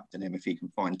might captain him if he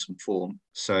can find some form.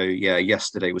 So yeah,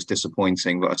 yesterday was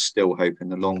disappointing, but I still hope in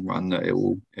the long run that it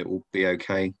will be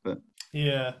okay. But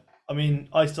yeah, I mean,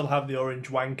 I still have the orange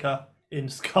wanker in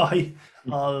Sky.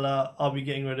 I'll be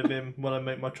getting rid of him when I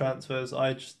make my transfers.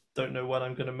 I just don't know when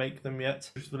I'm going to make them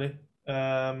yet. Truthfully,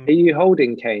 are you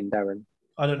holding Kane, Darren?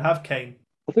 I don't have Kane.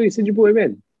 I thought you said you brought him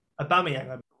in.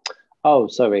 Aubameyang. Oh,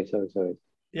 sorry.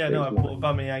 Yeah, no, I brought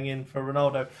Aubameyang in for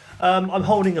Ronaldo. I'm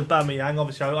holding Aubameyang.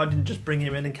 Obviously, I didn't just bring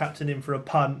him in and captain him for a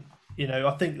punt.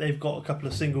 I think they've got a couple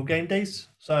of single game days,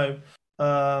 so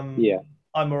I'm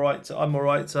all right to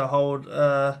hold.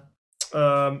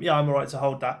 I'm all right to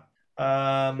hold that.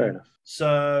 Fair enough.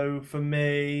 So for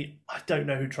me, I don't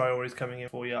know who Traore is coming in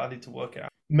for yet. I need to work it out.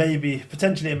 Maybe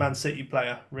potentially a Man City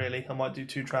player. Really, I might do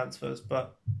 2 transfers,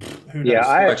 but who knows? Yeah,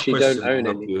 I actually don't own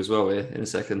any as well here in a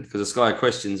second because the Sky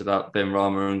questions about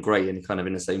Benrahma and Gray and kind of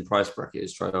in the same price bracket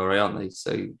as Traore, aren't they?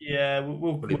 So yeah,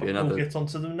 we'll get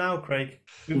onto them now, Craig.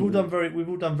 We've all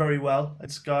done very well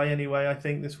at Sky anyway. I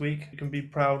think this week we can be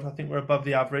proud. I think we're above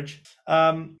the average.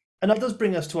 And that does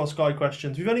bring us to our Sky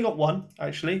questions. We've only got one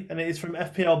actually, and it is from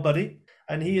FPL Buddy,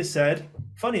 and he has said,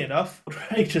 funny enough, what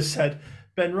Craig just said.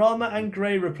 Benrahma and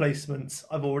Gray replacements.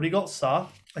 I've already got Sarr.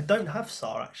 I don't have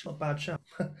Sarr, actually. Not a bad shout.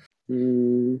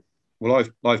 Well,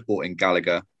 I've bought in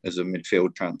Gallagher as a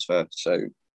midfield transfer. So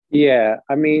Yeah,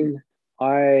 I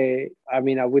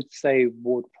would say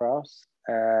Ward-Prowse.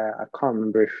 I can't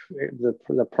remember if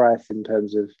the price in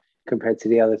terms of compared to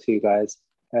the other two guys.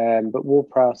 But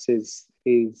Ward-Prowse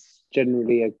is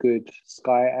generally a good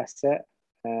Sky asset.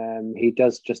 He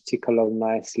does just tick along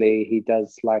nicely. He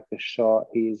does like a shot.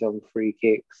 He's on free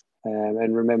kicks.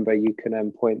 And remember, you can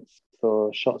earn points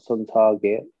for shots on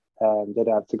target. They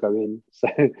don't have to go in. So,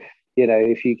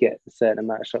 if you get a certain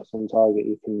amount of shots on target,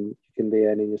 you can be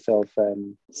earning yourself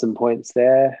some points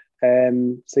there.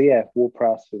 So yeah,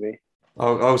 Ward-Prowse for me.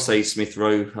 I'll say Smith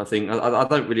Rowe. I think I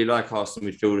don't really like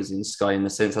Arsenal midfielders in Sky in the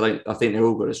sense I think they're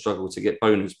all going to struggle to get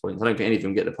bonus points. I don't think any of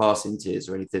them get the passing tiers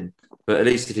or anything. But at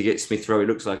least if you get Smith Rowe, it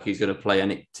looks like he's going to play,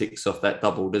 and it ticks off that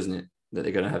double, doesn't it? That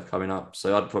they're going to have coming up.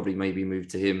 So I'd probably maybe move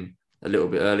to him a little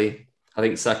bit early. I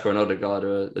think Saka and Odegaard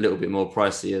are a little bit more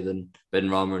pricier than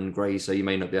Benrahma and Gray, so you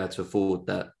may not be able to afford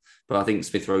that. But I think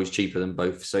Smith Rowe is cheaper than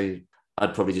both, so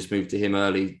I'd probably just move to him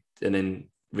early and then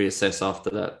reassess after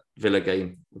that Villa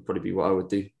game. Would probably be what I would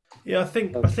do. Yeah, I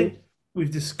think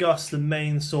we've discussed the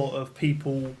main sort of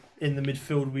people in the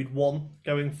midfield we'd want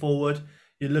going forward.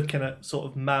 You're looking at sort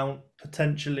of Mount,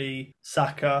 potentially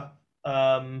Saka,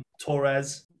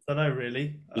 Torres. I don't know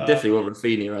really. You definitely want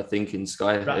Rafinha, I think, in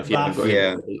Sky if you haven't got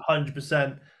him.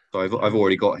 100%. So I've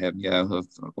already got him. Yeah,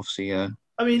 obviously.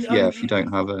 If you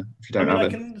don't have it, I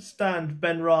can understand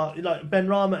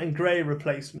Benrahma and Gray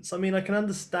replacements. I mean, I can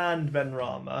understand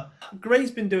Benrahma.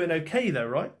 Gray's been doing okay though,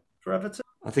 right, for Everton?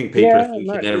 I think people are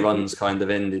thinking their run's kind of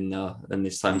ending now, and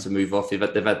it's time to move off. They've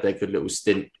had their good little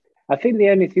stint. I think the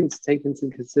only thing to take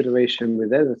into consideration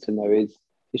with Everton though is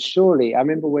surely. I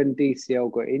remember when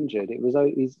DCL got injured, he's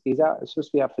out. It's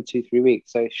supposed to be out for 2-3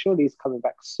 weeks, so surely he's coming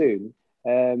back soon.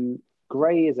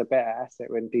 Gray is a better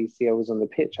asset when DCL was on the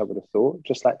pitch, I would have thought,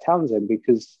 just like Townsend,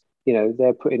 because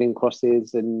they're putting in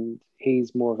crosses and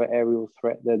he's more of an aerial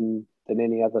threat than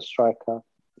any other striker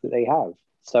that they have.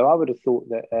 So I would have thought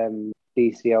that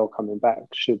DCL coming back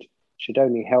should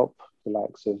only help the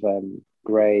likes of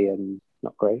Gray and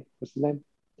not Gray, what's his name?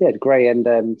 Yeah, Gray and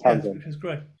Townsend. Yeah, it's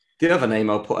Gray. The other name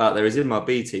I'll put out there is in my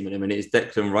B team at the minute is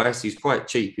Declan Rice. He's quite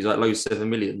cheap. He's like low 7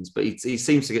 millions, but he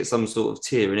seems to get some sort of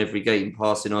tier in every game,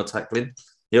 passing or tackling.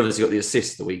 He obviously got the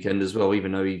assist the weekend as well,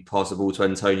 even though he passed the ball to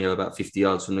Antonio about 50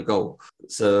 yards from the goal.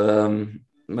 So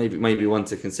maybe one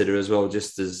to consider as well,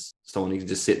 just as someone who can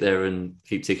just sit there and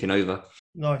keep ticking over.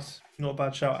 Nice. Not a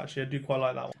bad shout, actually. I do quite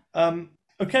like that one.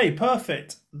 Okay,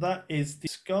 perfect. That is the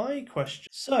Sky question.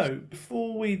 So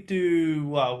before we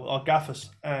do, our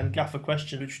gaffers and gaffer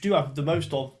questions, which we do have the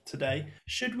most of today,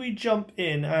 should we jump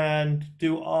in and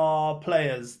do our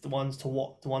players, the ones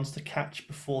to catch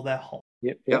before they're hot?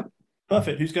 Yep.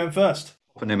 Perfect. Who's going first?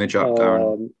 Put an image up,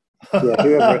 Darren.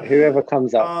 Whoever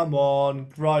comes up. Come on.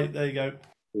 Right, there you go.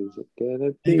 Who's it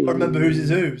gonna be? You got to remember whose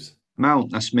is whose.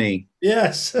 Mount, that's me.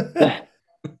 Yes.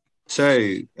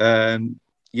 So, so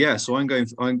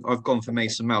I've gone for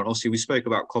Mason Mount. Obviously, we spoke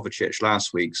about Kovacic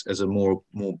last week as a more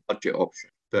budget option.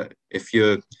 But if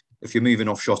you're moving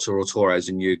off Jota or Torres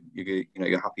and you're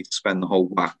happy to spend the whole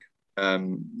whack,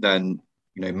 then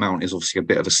Mount is obviously a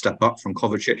bit of a step up from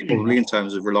Kovacic probably in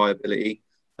terms of reliability.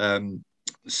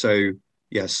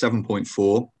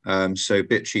 7.4. So a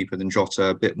bit cheaper than Jota,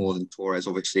 a bit more than Torres.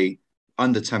 Obviously,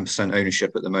 under 10%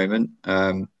 ownership at the moment.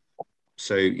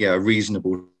 A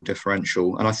reasonable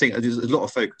differential. And I think there's a lot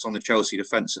of focus on the Chelsea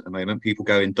defence at the moment. People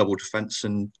go in double defence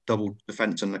and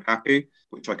Lukaku,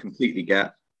 which I completely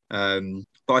get.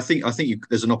 But I think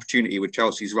there's an opportunity with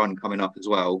Chelsea's run coming up as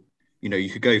well. You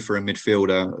could go for a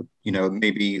midfielder,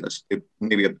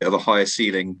 maybe a bit of a higher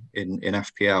ceiling in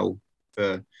FPL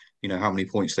for, how many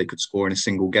points they could score in a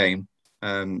single game.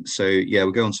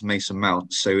 We'll go on to Mason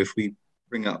Mount. So if we can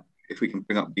bring up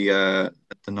the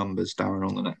numbers, Darren,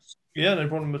 on the next. Yeah, no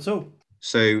problem at all.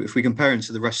 So if we compare him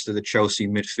to the rest of the Chelsea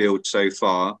midfield so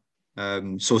far, so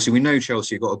obviously we know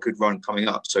Chelsea have got a good run coming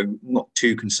up, so not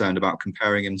too concerned about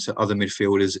comparing him to other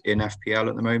midfielders in FPL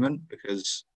at the moment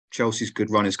because Chelsea's good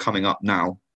run is coming up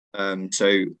now.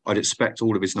 So I'd expect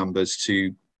all of his numbers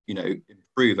to,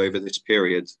 improve over this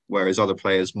period, whereas other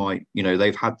players might,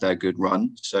 they've had their good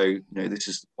run. So, this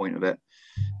is the point of it.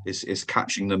 Is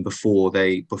catching them before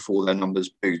their numbers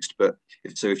boost. But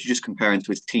if you just compare him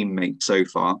to his teammates so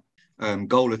far,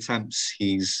 goal attempts,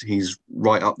 he's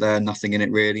right up there, nothing in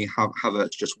it really.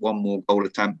 Havertz just one more goal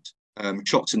attempt.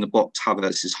 Shots in the box,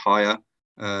 Havertz is higher.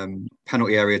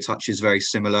 Penalty area touches very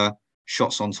similar.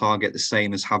 Shots on target the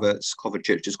same as Havertz.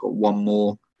 Kovacic just got one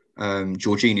more.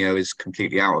 Jorginho is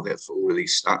completely out of it for all of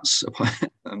these stats.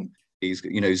 He's,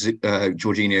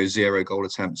 Jorginho, 0 goal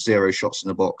attempts, 0 shots in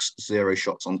the box, 0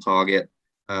 shots on target,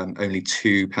 only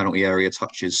 2 penalty area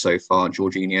touches so far,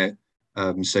 Jorginho.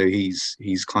 So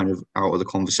he's kind of out of the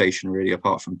conversation, really,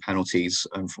 apart from penalties,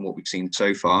 from what we've seen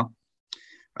so far.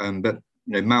 But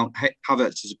Mount,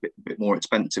 Havertz is a bit more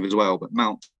expensive as well, but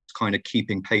Mount's kind of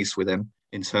keeping pace with him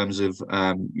in terms of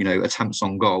attempts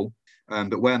on goal.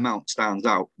 But where Mount stands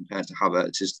out compared to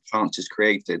Havertz is the chances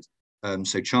created.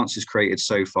 So chances created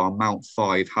so far: Mount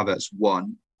 5, Havertz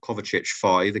 1, Kovacic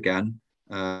 5 again,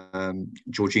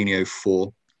 Jorginho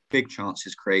 4. Big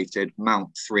chances created: Mount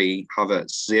 3,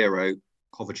 Havertz 0,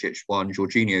 Kovacic 1,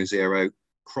 Jorginho 0.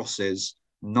 Crosses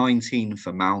 19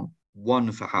 for Mount,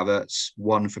 1 for Havertz,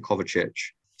 1 for Kovacic.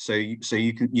 So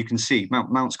you can see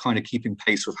Mount's kind of keeping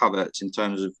pace with Havertz in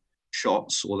terms of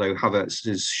shots, although Havertz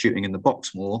is shooting in the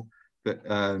box more. But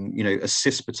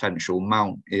assist potential,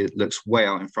 Mount, it looks way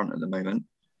out in front at the moment.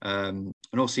 And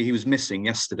obviously he was missing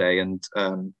yesterday, and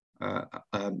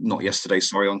not yesterday,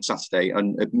 sorry, on Saturday.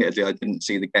 And admittedly, I didn't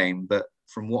see the game, but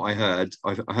from what I heard,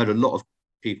 I heard a lot of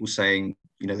people saying,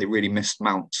 they really missed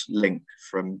Mount's link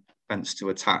from defence to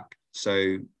attack.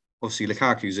 So obviously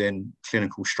Lukaku's in,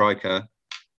 clinical striker.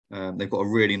 They've got a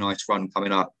really nice run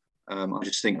coming up. I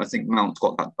think Mount's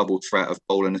got that double threat of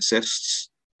goal and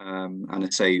assists. And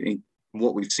I'd say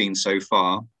what we've seen so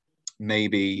far,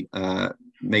 maybe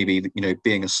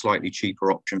being a slightly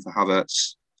cheaper option for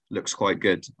Havertz looks quite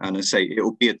good. And I say it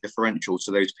will be a differential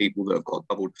to those people that have got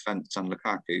double defence and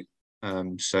Lukaku.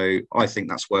 So I think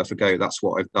that's worth a go. That's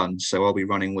what I've done. So I'll be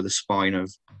running with a spine of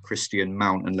Christian,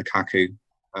 Mount and Lukaku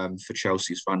for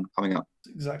Chelsea's run coming up.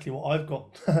 Exactly what I've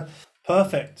got.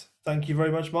 Perfect. Thank you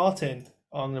very much, Martin.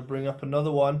 I'm going to bring up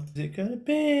another one. Is it going to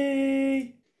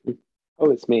be?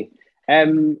 Oh, it's me.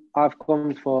 I've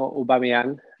gone for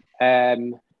Aubameyang.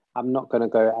 I'm not going to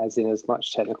go as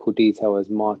much technical detail as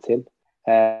Martin.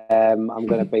 I'm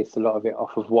going to base a lot of it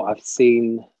off of what I've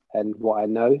seen and what I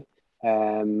know.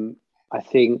 I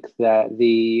think that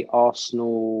the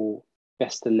Arsenal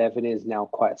best 11 is now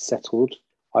quite settled.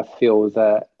 I feel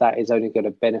that is only going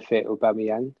to benefit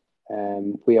Aubameyang.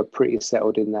 We are pretty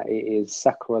settled in that it is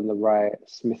Saka on the right,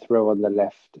 Smith Rowe on the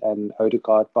left, and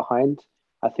Odegaard behind.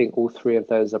 I think all three of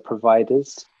those are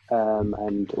providers,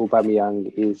 and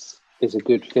Aubameyang is a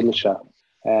good finisher.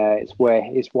 It's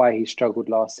why he struggled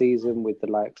last season with the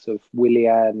likes of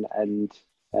Willian and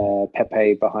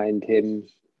Pepe behind him.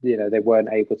 They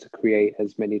weren't able to create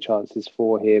as many chances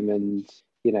for him, and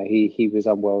he was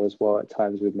unwell as well at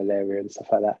times with malaria and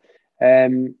stuff like that.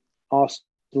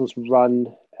 Arsenal's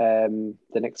run, the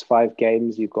next 5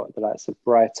 games, you've got the likes of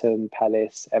Brighton,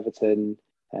 Palace, Everton.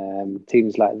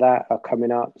 Teams like that are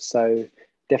coming up, so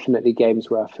definitely games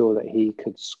where I feel that he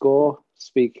could score.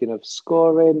 Speaking of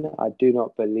scoring, I do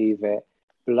not believe it.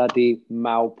 Bloody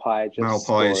Maupay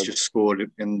just scored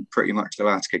in pretty much the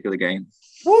last kick of the game.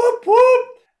 Whoop whoop!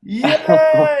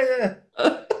 Yeah!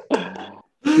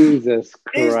 Jesus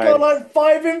Christ! He's got like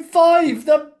 5 in 5.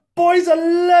 The boy's a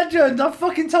legend. I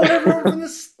fucking told everyone from the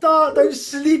start, don't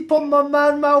sleep on my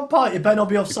man Maupay. It better not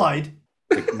be offside.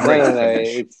 No.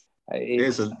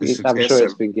 I'm sure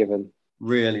it's been given.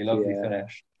 Really lovely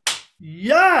finish.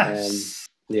 Yes!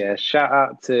 Shout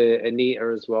out to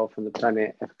Anita as well from the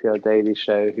Planet FPL Daily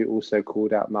Show, who also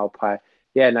called out Maupay.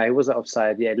 Yeah, no, he wasn't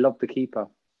offside. Yeah, loved the keeper.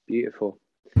 Beautiful.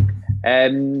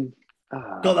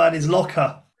 Got that in his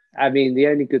locker. I mean, the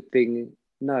only good thing,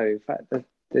 in fact,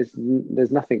 there's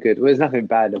nothing good. Well, there's nothing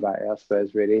bad about it, I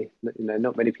suppose, really.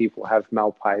 Not many people have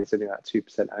Maupay. It's only like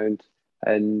 2% owned.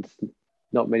 And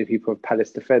not many people have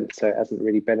Palace defence, so it hasn't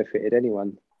really benefited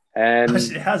anyone.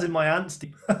 Actually, it has in my aunt's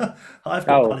team. I've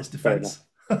got Palace defence.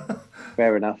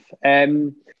 Fair enough.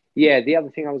 The other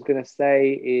thing I was going to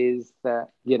say is that,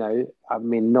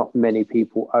 not many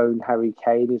people own Harry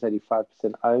Kane. He's only 5%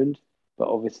 owned. But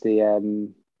obviously,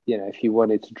 if you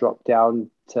wanted to drop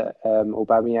down to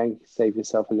Aubameyang, save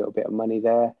yourself a little bit of money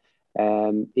there.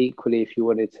 Equally, if you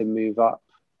wanted to move up,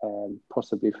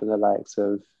 possibly from the likes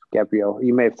of Gabriel,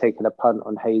 you may have taken a punt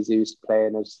on Jesus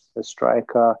playing as a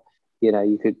striker.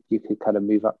 You could kind of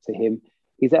move up to him.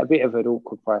 He's at a bit of an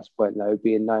awkward price point though,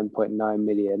 being 9.9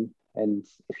 million. And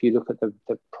if you look at the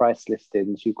price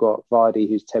listings, you've got Vardy,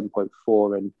 who's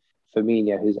 10.4, and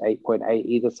Firmino, who's 8.8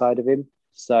 either side of him.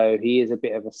 So he is a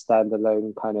bit of a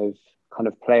standalone kind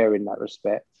of player in that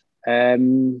respect.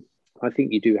 I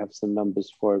think you do have some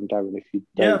numbers for him, Darren, if you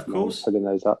don't of course, putting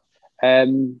those up.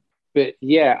 But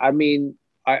yeah, I mean,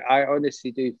 I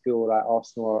honestly do feel like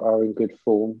Arsenal are in good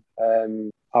form.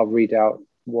 I'll read out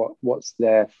what's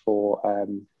there for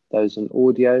those on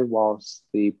audio whilst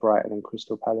the Brighton and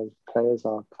Crystal Palace players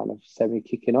are kind of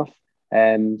semi-kicking off.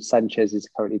 Sanchez is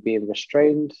currently being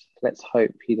restrained. Let's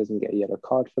hope he doesn't get a yellow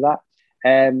card for that.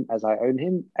 As I own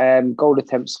him. Goal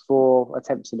attempts 4,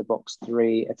 attempts in the box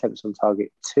 3, attempts on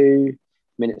target 2,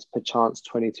 minutes per chance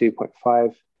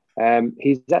 22.5.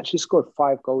 He's actually scored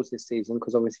 5 goals this season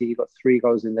because obviously he got 3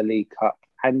 goals in the League Cup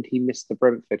and he missed the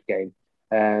Brentford game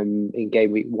in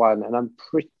game week 1. And I'm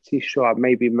pretty sure, I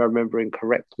may be remembering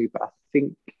correctly, but I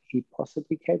think he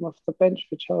possibly came off the bench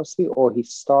for Chelsea or he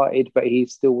started, but he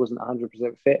still wasn't 100%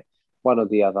 fit, one or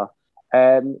the other.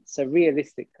 So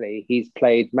realistically, he's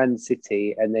played Man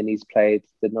City and then he's played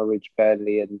the Norwich,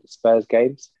 Burnley and the Spurs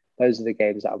games. Those are the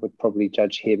games that I would probably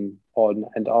judge him on.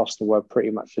 And Arsenal were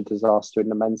pretty much a disaster in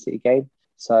the Man City game.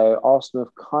 So Arsenal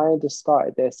have kind of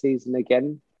started their season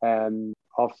again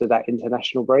after that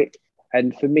international break.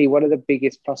 And for me, one of the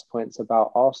biggest plus points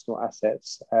about Arsenal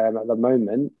assets at the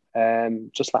moment,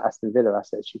 just like Aston Villa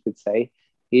assets, you could say,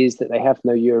 is that they have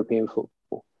no European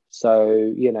football.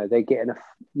 So, they're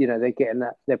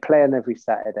playing every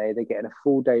Saturday, they're getting a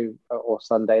full day or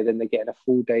Sunday, then they're getting a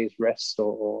full day's rest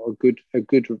or a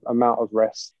good amount of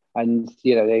rest. And,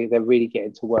 they're really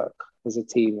getting to work as a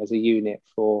team, as a unit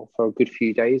for a good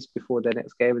few days before their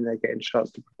next game and they're getting a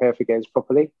chance to prepare for games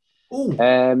properly. Ooh.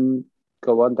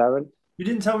 Go on, Darren. You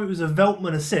didn't tell me it was a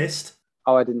Veltman assist.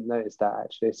 Oh, I didn't notice that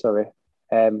actually. Sorry.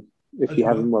 If you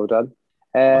haven't, well done.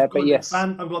 But yes,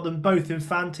 I've got them both in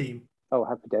fan team. Oh,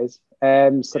 happy days.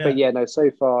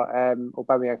 So far,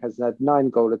 Aubameyang has had 9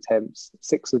 goal attempts.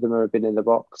 6 of them have been in the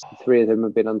box. 3 of them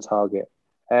have been on target.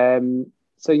 For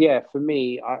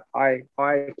me, I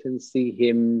can see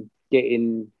him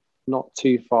getting not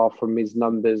too far from his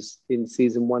numbers in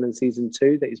season 1 and season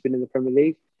 2 that he's been in the Premier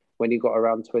League when he got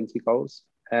around 20 goals.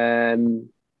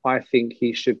 I think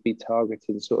he should be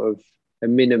targeting sort of a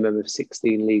minimum of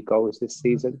 16 league goals this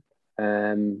season.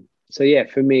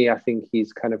 For me, I think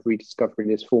he's kind of rediscovering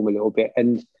his form a little bit.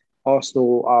 And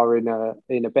Arsenal are in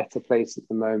a better place at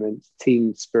the moment,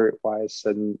 team spirit wise,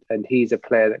 and he's a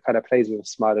player that kind of plays with a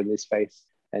smile on his face.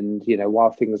 And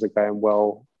while things are going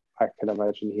well, I can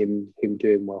imagine him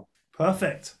doing well.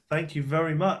 Perfect. Thank you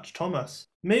very much, Thomas.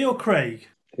 Me or Craig?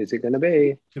 Who's it going to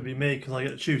be? Could be me because I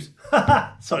get to choose.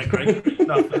 Sorry, Craig.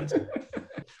 No offense.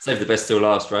 Save the best till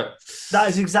last, right? That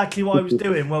is exactly what I was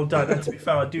doing. Well done. And to be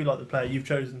fair, I do like the player you've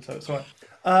chosen, so it's all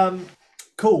right.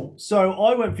 Cool. So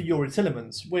I went for Youri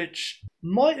Tielemans, which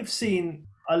might have seemed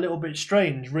a little bit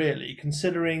strange, really,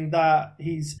 considering that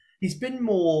he's been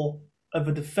more of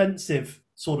a defensive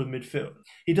sort of midfield.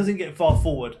 He doesn't get far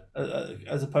forward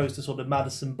as opposed to sort of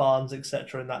Maddison, Barnes,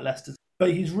 etc. in that Leicester.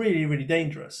 But he's really, really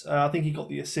dangerous. I think he got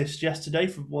the assist yesterday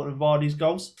for one of Vardy's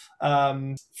goals.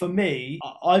 For me,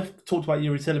 I've talked about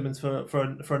Youri Tielemans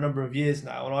for a number of years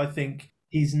now, and I think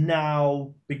he's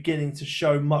now beginning to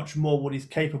show much more what he's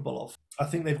capable of. I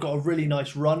think they've got a really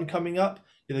nice run coming up.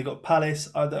 They've got Palace.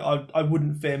 I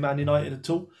wouldn't fear Man United at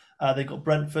all. They've got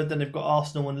Brentford, then they've got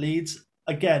Arsenal and Leeds.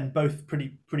 Again, both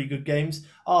pretty good games.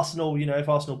 Arsenal, if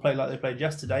Arsenal play like they played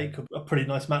yesterday, it could be a pretty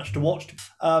nice match to watch.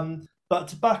 But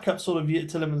to back up sort of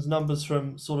Tielemans' numbers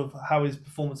from sort of how his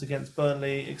performance against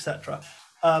Burnley, etc.,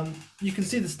 you can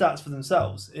see the stats for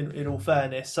themselves, in all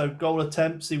fairness. So goal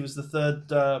attempts, he was the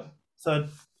third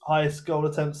highest goal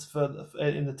attempts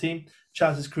in the team.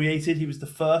 Chances created, he was the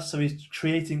first, so he's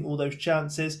creating all those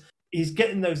chances. He's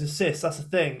getting those assists, that's the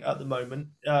thing at the moment.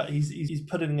 He's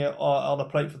putting it on a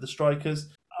plate for the strikers.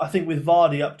 I think with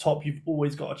Vardy up top, you've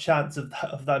always got a chance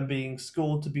of them being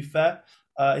scored, to be fair.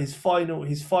 His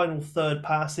final third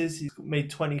passes, he's made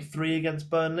 23 against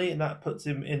Burnley, and that puts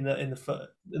him in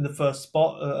the first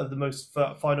spot of the most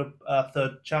final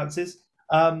third chances.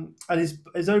 And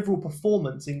his overall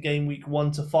performance in game week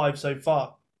 1 to 5 so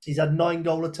far, he's had 9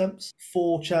 goal attempts,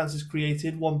 4 chances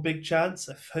created, 1 big chance.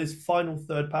 His final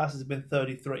third passes have been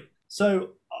 33.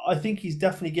 So I think he's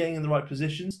definitely getting in the right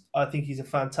positions. I think he's a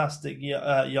fantastic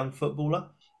young footballer.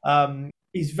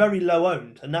 He's very low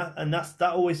owned, and that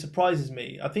always surprises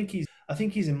me. I think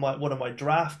he's in one of my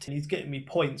drafts, and he's getting me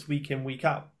points week in, week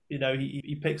out.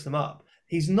 He picks them up.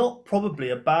 He's not probably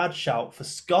a bad shout for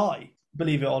Sky,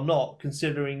 believe it or not,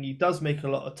 considering he does make a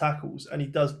lot of tackles and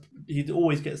he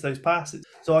always gets those passes.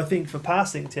 So I think for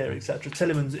passing tier, etc.,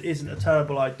 Tielemans isn't a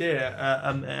terrible idea,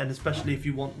 and especially if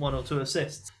you want 1 or 2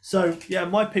 assists. So yeah,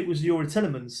 my pick was Youri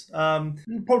Tielemans.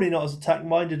 Probably not as attack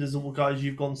minded as all the guys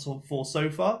you've gone for so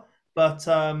far. But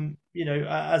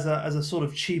as a sort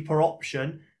of cheaper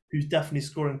option, who's definitely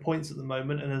scoring points at the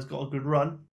moment and has got a good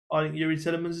run, I think Youri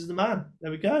Tielemans is the man.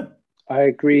 There we go. I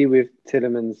agree with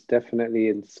Tielemans definitely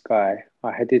in Sky.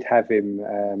 I did have him.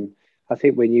 I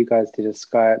think when you guys did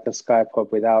the Sky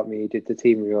pod without me, did the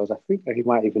team reels. I think he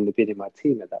might even have been in my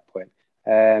team at that point.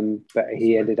 but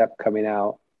he ended up coming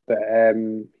out. But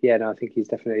yeah, no, I think he's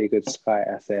definitely a good Sky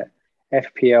asset.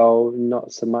 FPL,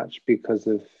 not so much because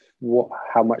of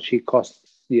how much he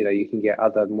costs. You know, you can get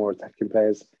other more attacking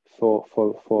players for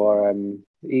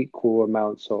equal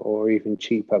amounts or even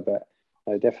cheaper. But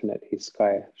definitely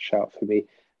Sky shout for me.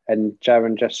 And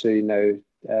Jaron, just so you know,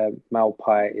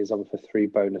 Malpai is on for 3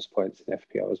 bonus points in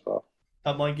FPL as well.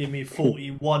 That might give me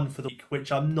 41 for the week,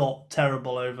 which I'm not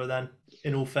terrible over then,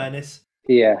 in all fairness.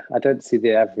 Yeah, I don't see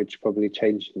the average probably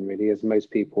changing really, as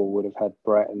most people would have had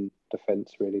Brighton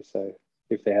defence really. So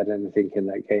if they had anything in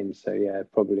that game, so yeah,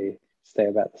 probably stay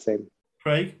about the same.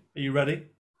 Craig, are you ready?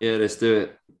 Yeah, let's do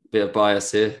it. Bit of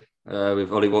bias here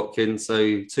with Ollie Watkins.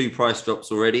 So 2 price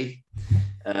drops already,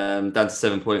 down to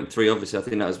 7.3. Obviously, I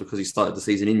think that was because he started the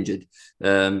season injured,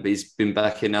 but he's been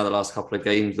back in now the last couple of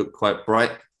games, looked quite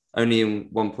bright. Only in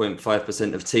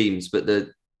 1.5% of teams, but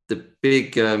the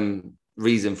big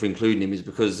reason for including him is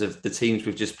because of the teams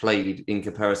we've just played in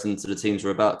comparison to the teams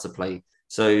we're about to play.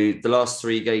 So the last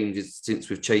 3 games is since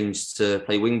we've changed to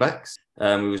play wing backs.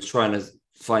 We was trying to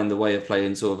find the way of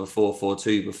playing sort of a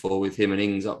 4-4-2 before with him and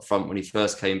Ings up front when he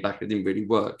first came back. It didn't really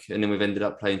work. And then we've ended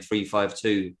up playing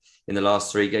 3-5-2 in the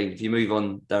last 3 games. If you move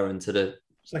on, Darren, to the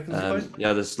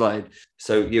other slide.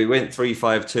 So we went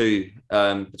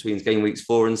 3-5-2 between game weeks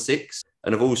 4 and 6.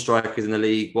 And of all strikers in the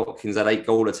league, Watkins had 8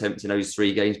 goal attempts in those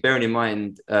 3 games. Bearing in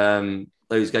mind,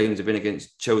 those games have been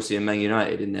against Chelsea and Man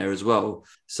United in there as well.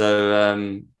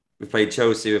 So we've played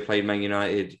Chelsea, we've played Man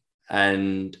United,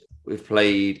 and we've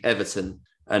played Everton.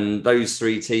 And those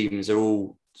 3 teams are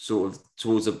all sort of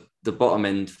towards the bottom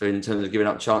end in terms of giving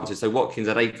up chances. So Watkins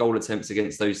had 8 goal attempts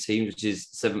against those teams, which is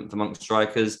 7th amongst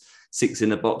strikers, 6 in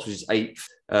the box, which is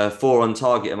 8th, 4 on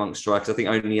target amongst strikers. I think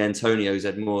only Antonio's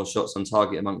had more shots on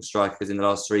target amongst strikers in the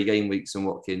last 3 game weeks than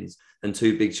Watkins, and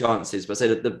 2 big chances. But I say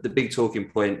that the big talking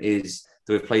point is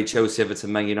that we've played Chelsea,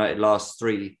 Everton, Man United last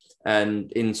 3,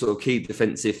 and in sort of key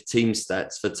defensive team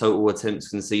stats for total attempts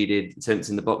conceded, attempts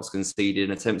in the box conceded,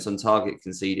 and attempts on target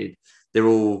conceded, they're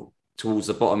all towards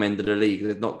the bottom end of the league.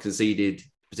 They've not conceded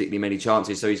particularly many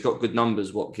chances. So he's got good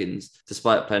numbers, Watkins,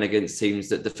 despite playing against teams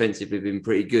that defensively have been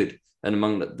pretty good and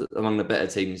among the better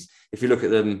teams. If you look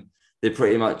at them, they're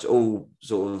pretty much all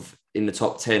sort of in the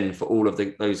top 10 for all of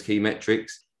those key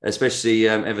metrics, especially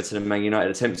Everton and Man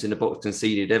United. Attempts in the box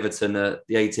conceded, Everton are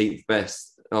the 18th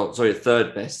best, the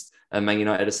 3rd best, and Man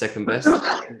United are 2nd best.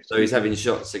 So he's having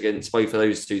shots against both of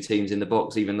those 2 teams in the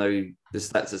box, even though the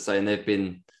stats are saying they've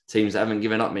been teams that haven't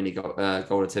given up many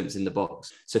goal attempts in the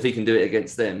box. So if he can do it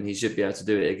against them, he should be able to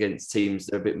do it against teams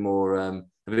that are a bit more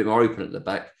open at the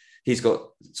back. He's got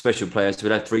special players. So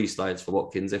we'll have 3 slides for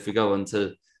Watkins. If we go on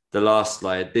to the last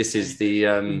slide, this is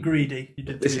the greedy. You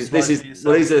did these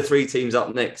are the 3 teams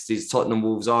up next. Is Tottenham,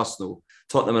 Wolves, Arsenal.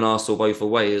 Tottenham and Arsenal both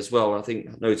away as well. I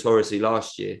think notoriously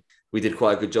last year we did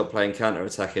quite a good job playing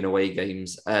counter-attack in away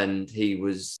games, and he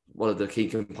was one of the key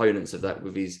components of that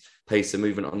with his pace and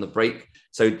movement on the break.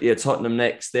 So yeah, Tottenham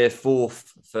next. They're 4th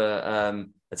for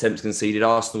attempts conceded.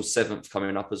 Arsenal 7th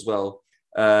coming up as well.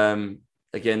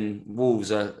 Again, Wolves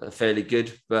are fairly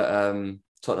good, but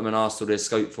Tottenham and Arsenal, there's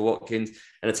scope for Watkins.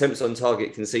 And attempts on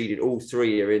target conceded, all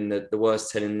 3 are in the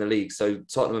worst 10 in the league. So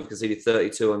Tottenham have conceded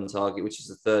 32 on target, which is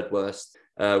the 3rd worst.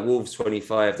 Wolves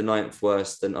 25, the 9th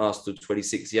worst, and Arsenal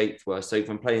 26, the 8th worst. So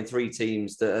from playing 3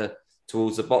 teams that are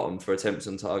towards the bottom for attempts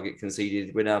on target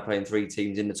conceded, we're now playing 3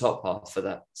 teams in the top half for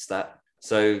that stat.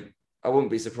 So I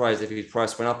wouldn't be surprised if his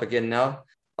price went up again now.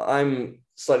 I'm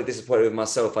slightly disappointed with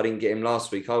myself. I didn't get him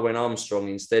last week. I went Armstrong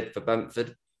instead for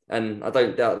Bamford. And I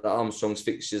don't doubt that Armstrong's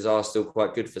fixtures are still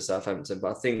quite good for Southampton.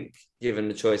 But I think, given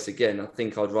the choice again, I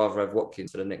think I'd rather have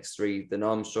Watkins for the next 3 than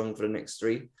Armstrong for the next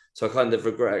 3. So I kind of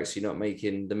regret actually not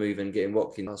making the move and getting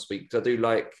Watkins last week, because I do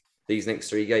like these next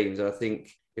 3 games. And I think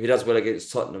if he does well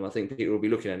against Tottenham, I think people will be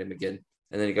looking at him again.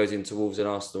 And then he goes into Wolves and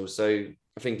Arsenal. So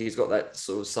I think he's got that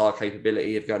sort of SAR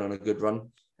capability of going on a good run.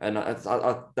 And I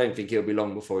don't think it'll be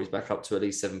long before he's back up to at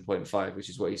least 7.5, which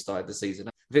is what he started the season.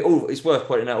 It's worth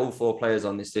pointing out all 4 players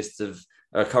on this list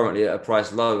are currently at a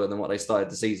price lower than what they started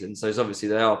the season. So it's obviously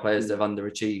they are players that have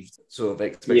underachieved sort of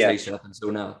expectation up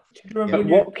until now. But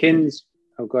Watkins,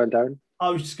 go on, Darren. I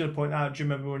was just going to point out, do you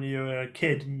remember when you were a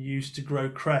kid and you used to grow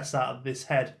cress out of this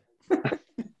head?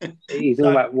 He's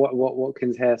all about what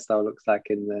Watkins' hairstyle looks like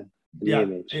in the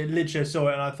image. It literally saw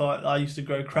it and I thought I used to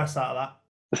grow cress out of that.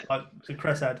 Like, it's a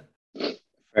cress head.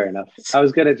 Fair enough. I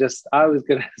was gonna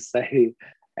say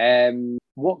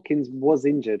Watkins was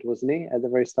injured, wasn't he, at the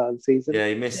very start of the season? Yeah,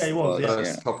 he missed the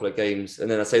first couple of games.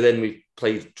 And then we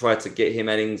tried to get him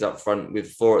and Ings up front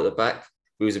with 4 at the back.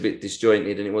 He was a bit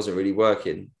disjointed and it wasn't really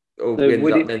working. we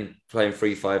ended up then playing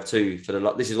 3-5-2 for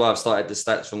the. This is why I've started the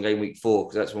stats from game week 4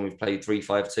 because that's when we've played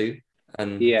 3-5-2.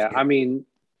 And yeah, I mean,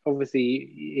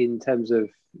 obviously, in terms of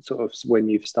sort of when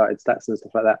you've started stats and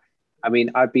stuff like that, I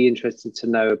mean, I'd be interested to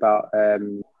know about.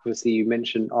 Obviously, you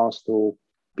mentioned Arsenal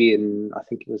being, I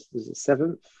think it was it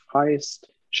seventh highest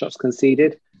shots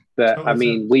conceded. But I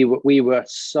mean, we were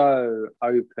so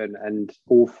open and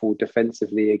awful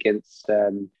defensively against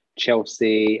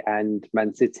Chelsea and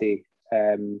Man City.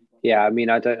 Yeah, I mean,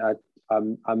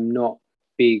 I'm not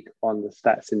big on the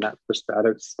stats in that respect. I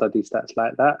don't study stats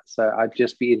like that, so I'd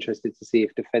just be interested to see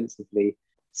if defensively,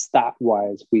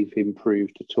 stat-wise, we've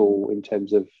improved at all in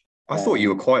terms of. I thought you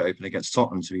were quite open against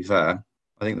Tottenham. To be fair,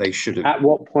 I think they should have. At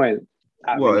what point?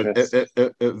 Well,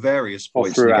 at various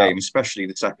points in the game, especially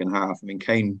the second half. I mean,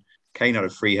 Kane had a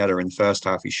free header in the first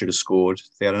half. He should have scored.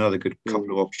 They had another good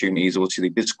couple of opportunities. Obviously,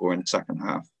 they did score in the second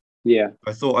half. Yeah,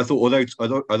 I thought although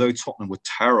Tottenham were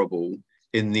terrible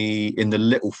in the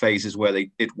little phases where they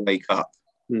did wake up,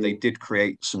 they did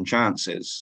create some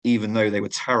chances, even though they were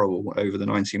terrible over the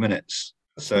 90 minutes.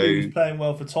 So he's playing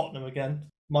well for Tottenham again.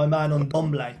 My man on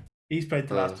Dombley. He's played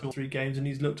the last 2 or 3 games and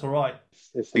he's looked all right.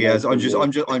 Yeah, I'm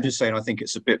just saying. I think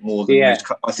it's a bit more than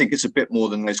I think it's a bit more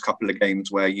than those couple of games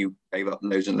where you gave up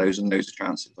loads and loads and loads of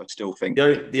chances. I still think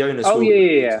the onus will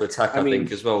to attack. I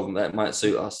think as well that might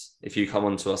suit us if you come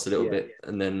onto us a little bit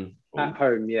and then at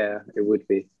home. Yeah, it would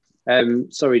be.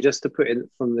 Sorry, just to put in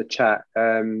from the chat.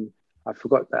 I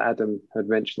forgot that Adam had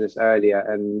mentioned this earlier,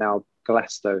 and now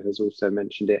Glasto has also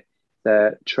mentioned it.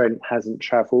 That Trent hasn't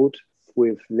travelled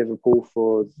with Liverpool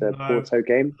for the Porto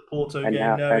game. He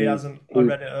hasn't. I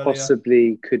read it earlier.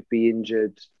 Possibly could be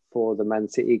injured for the Man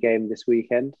City game this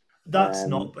weekend. That's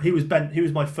not. He was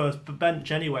my first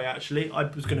bench anyway. Actually, I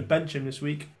was going to bench him this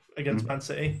week against Man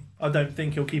City. I don't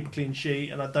think he'll keep a clean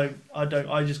sheet, and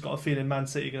I just got a feeling Man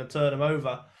City are going to turn him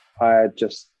over. I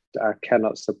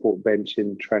cannot support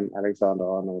benching Trent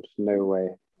Alexander-Arnold. No way.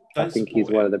 I think he's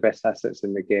one of the best assets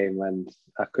in the game, and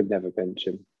I could never bench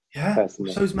him. Yeah,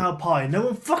 personally. So's Malpai. No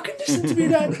one fucking listened to me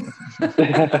then.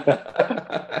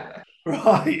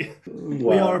 Right. Wow.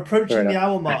 We are approaching the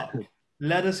hour mark.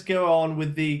 Let us go on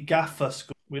with the gaffer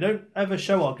score. We don't ever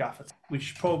show our gaffer. We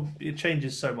should probably, it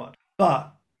changes so much.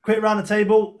 But, quick round the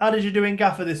table. How did you do in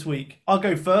gaffer this week? I'll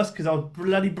go first because I was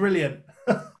bloody brilliant.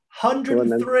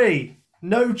 103.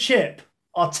 No chip.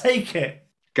 I'll take it.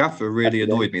 Gaffer really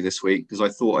annoyed me this week because I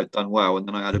thought I'd done well and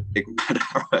then I had a big red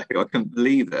arrow. I couldn't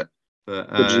believe it.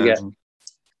 But what did you get?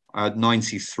 I had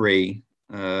 93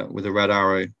 with a red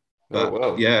arrow.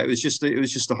 But yeah, it was just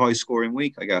a high scoring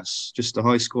week, I guess. Just a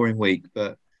high scoring week.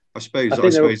 But I suppose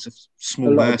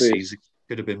small mercies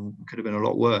could have been a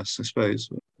lot worse, I suppose.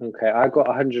 Okay, I got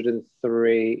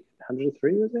 103.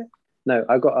 103 was it? No,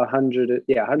 I got 100.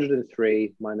 Yeah,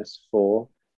 103 minus 4.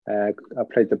 I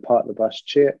played the part of the bus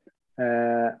chip,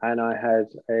 and I had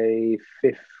a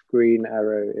 5th green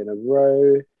arrow in a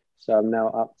row. So I'm now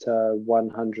up to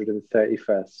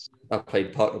 131st. I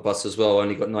played Park the Bus as well. I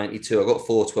only got 92. I got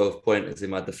 4 12-pointers in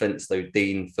my defence, though.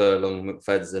 Dean, Furlong,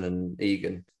 McFadden and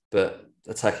Egan. But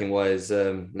attacking-wise,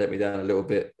 let me down a little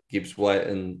bit. Gibbs, White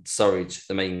and Surridge,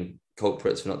 the main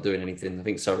culprits for not doing anything. I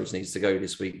think Surridge needs to go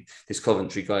this week. This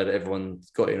Coventry guy that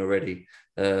everyone's got in already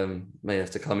may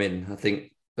have to come in, I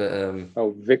think. But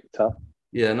Victor.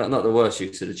 Yeah, not the worst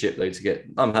use of the chip, though, to get.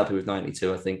 I'm happy with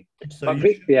 92, I think. So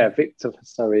Victor for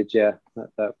Surridge, yeah, that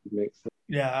would make sense.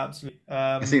 Yeah, absolutely.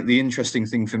 I think the interesting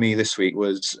thing for me this week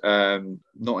was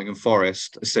Nottingham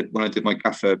Forest. I said when I did my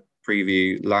gaffer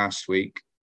preview last week,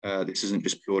 this isn't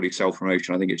just purely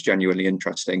self-promotion. I think it's genuinely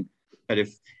interesting. And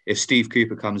if Steve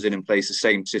Cooper comes in and plays the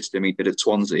same system he did at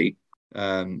Swansea,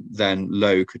 then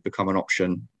Lowe could become an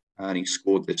option. And he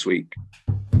scored this week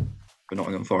for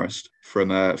Nottingham Forest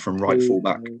from right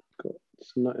fullback.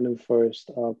 Nottingham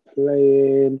Forest are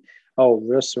playing. Oh,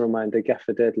 just a reminder,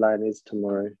 gaffer deadline is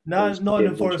tomorrow. No,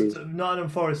 Nottingham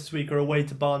Forest this week are away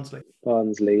to Barnsley.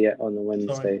 Barnsley, yeah, on the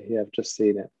Wednesday. Sorry. Yeah, I've just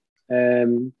seen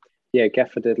it. Yeah,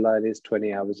 gaffer deadline is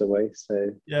 20 hours away.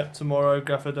 So yeah, tomorrow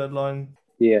gaffer deadline.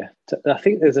 Yeah, I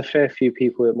think there's a fair few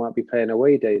people that might be playing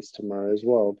away days tomorrow as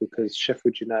well because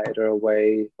Sheffield United are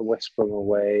away, West Brom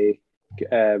away,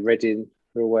 Reading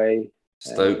are away,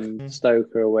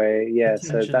 Stoke are away. Yeah,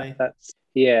 so that's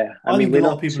yeah. I mean, we're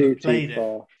not too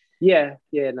far. Yeah,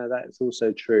 no, that's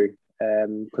also true.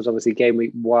 Because obviously game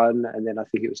week 1, and then I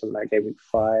think it was something like game week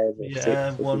 5 or 6.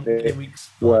 Game week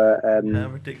were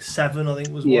 7. I think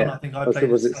was one. I think I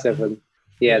played. Was it 7?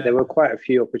 Yeah, there were quite a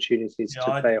few opportunities to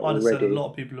play it already. Said a lot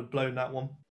of people have blown that one.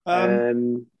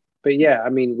 But yeah, I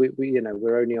mean,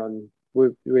 we're only on.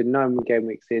 We're 9 game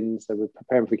weeks in, so we're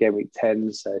preparing for game week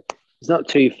 10. So It's not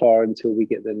too far until we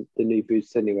get the new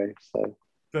boost anyway. So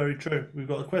very true. We've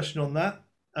got a question on that,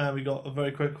 and we got a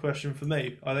very quick question for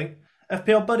me, I think.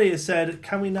 FPL Buddy has said,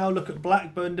 can we now look at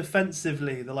Blackburn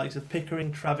defensively, the likes of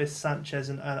Pickering, Travis, Sanchez,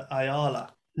 and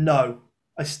Ayala? No,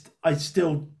 I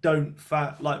still don't.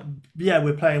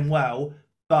 We're playing well,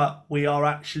 but we are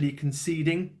actually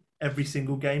conceding every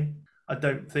single game. I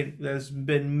don't think there's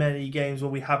been many games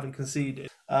where we haven't conceded.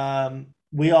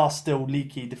 We are still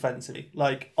leaky defensively.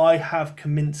 Like, I have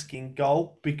Kaminsky in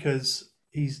goal because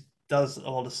he does a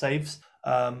lot of saves,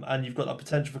 and you've got that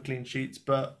potential for clean sheets,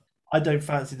 but I don't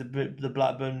fancy the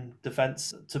Blackburn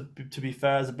defence, to be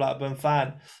fair, as a Blackburn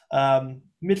fan.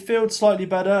 Midfield slightly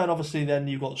better, and obviously then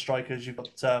you've got strikers. You've got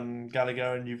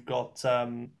Gallagher, and you've got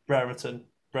Brereton,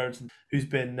 who's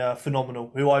been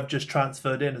phenomenal, who I've just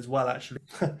transferred in as well, actually,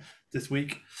 this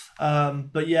week.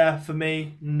 But yeah, for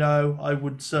me, no, I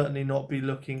would certainly not be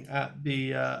looking at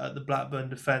the Blackburn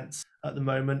defence at the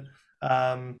moment.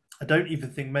 I don't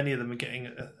even think many of them are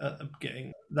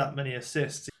getting that many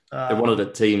assists. They're one of the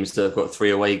teams that have got 3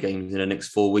 away games in the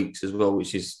next 4 weeks as well,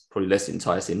 which is probably less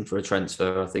enticing for a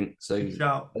transfer, I think. So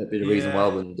that'd be the reason why I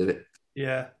wouldn't do it.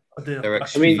 Yeah, I did. I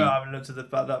haven't looked at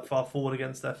that far forward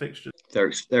against their fixtures.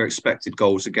 Their expected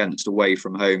goals against away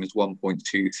from home is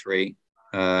 1.23.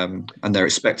 And their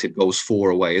expected goals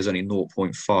for away is only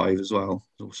 0.5 as well.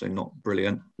 It's also not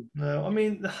brilliant. No, I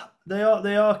mean they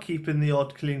are keeping the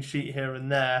odd clean sheet here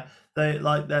and there. They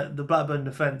like that the Blackburn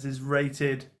defence is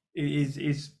rated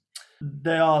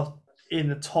they are in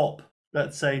the top,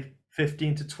 let's say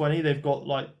 15 to 20. They've got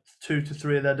like 2 to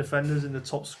 3 of their defenders in the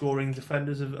top scoring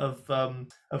defenders of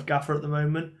Gaffer at the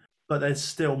moment. But there's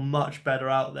still much better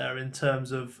out there in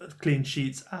terms of clean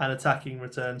sheets and attacking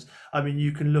returns. I mean,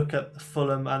 you can look at the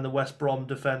Fulham and the West Brom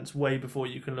defence way before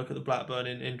you can look at the Blackburn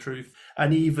in truth.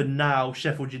 And even now,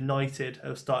 Sheffield United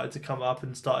have started to come up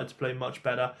and started to play much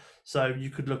better. So you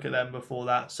could look at them before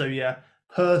that. So yeah,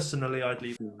 personally, I'd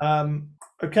leave.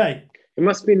 Okay. It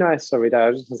must be nice, sorry, Dad, I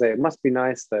was just going to say, it must be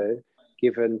nice, though,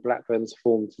 given Blackburn's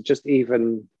form, to just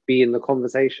even be in the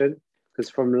conversation.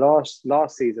 Because from last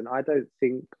season, I don't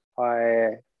think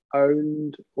I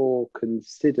owned or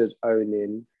considered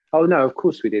owning. Oh no, of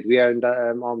course we did. We owned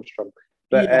Armstrong,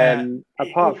 but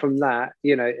apart from that,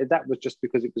 that was just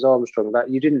because it was Armstrong. That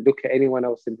you didn't look at anyone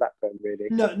else in Blackburn, really.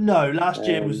 No. Last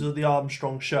year was the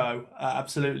Armstrong show,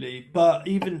 absolutely. But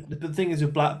even the thing is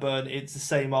with Blackburn, it's the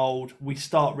same old. We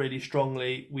start really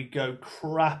strongly. We go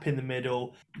crap in the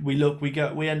middle. We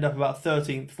end up about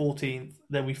 13th, 14th.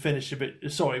 Then we finish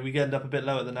we end up a bit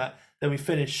lower than that. Then we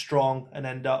finish strong and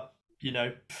end up,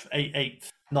 8th,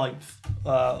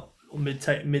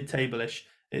 9th, mid-table-ish.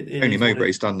 Tony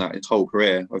Mowbray's done that his whole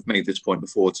career. I've made this point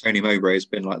before. Tony Mowbray has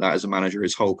been like that as a manager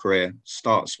his whole career.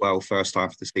 Starts well first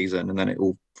half of the season and then it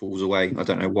all falls away. I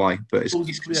don't know why, but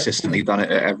he's consistently done it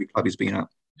at every club he's been at.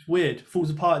 It's weird. Falls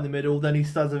apart in the middle, then he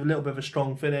does a little bit of a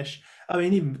strong finish. I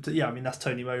mean, that's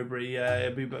Tony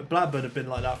Mowbray. But Blackburn have been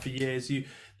like that for years.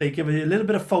 They give it a little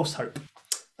bit of false hope.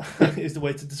 Is the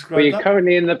way to describe that. Well, you're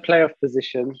currently in the playoff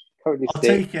position. I'll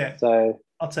take it. So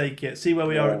I'll take it. See where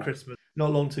we are at Christmas.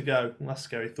 Not long to go. That's a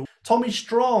scary thought. Tommy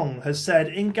Strong has said,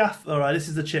 all right, this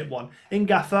is the chip one. In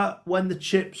Gaffer, when the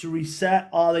chips reset,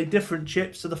 are they different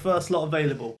chips to the first lot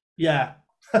available? Yeah.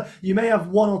 You may have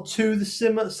 1 or 2 the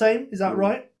same. Is that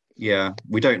right? Yeah.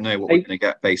 We don't know what we're going to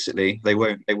get, basically. They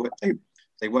won't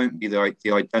be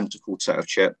the identical set of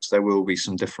chips. There will be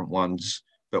some different ones,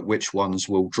 but which ones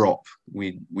will drop,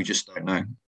 we just don't know.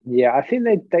 Yeah, I think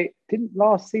they didn't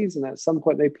last season. At some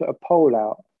point, they put a poll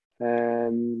out.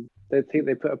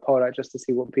 They put a poll out just to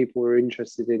see what people were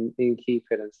interested in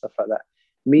keeping and stuff like that.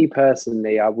 Me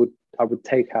personally, I would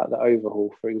take out the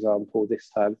overhaul, for example, this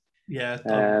time. Yeah,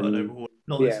 an overhaul.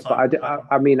 Not this time. But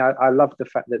I love the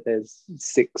fact that there's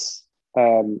 6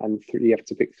 and 3. You have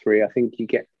to pick 3. I think you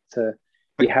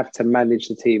have to manage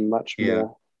the team much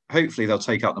more. Hopefully they'll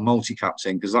take out the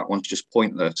multi-captain because that one's just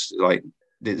pointless. Like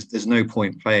there's no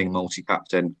point playing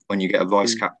multi-captain when you get a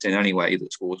vice-captain anyway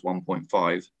that scores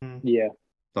 1.5. Yeah.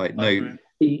 Like no,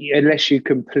 unless you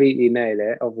completely nail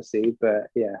it, obviously. But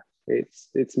yeah,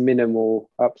 it's minimal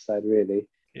upside really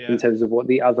in terms of what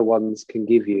the other ones can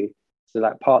give you. So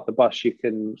like part the bus, you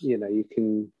can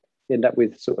end up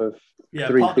with sort of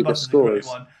 3 bigger scores.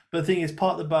 But the thing is,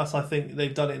 part of the bus, I think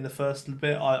they've done it in the first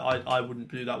bit. I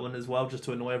wouldn't do that one as well, just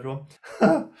to annoy everyone.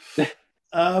 Fair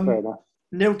enough.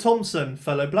 Neil Thompson,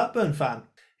 fellow Blackburn fan.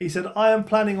 He said, I am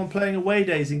planning on playing away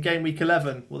days in game week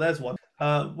 11. Well, there's one.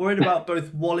 Worried about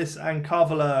both Wallace and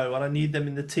Carvalho, and I need them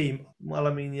in the team. Well,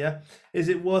 I mean, yeah. Is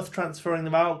it worth transferring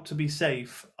them out to be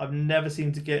safe? I've never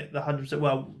seemed to get the 100%.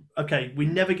 Well, okay, we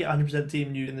never get 100%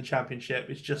 team news in the Championship.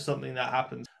 It's just something that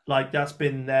happens. Like, that's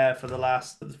been there for the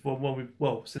last...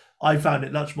 I found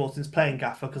it much more since playing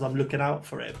Gaffer because I'm looking out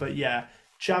for it. But yeah,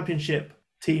 Championship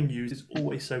team news is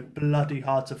always so bloody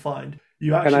hard to find.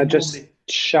 Can I just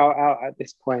shout out at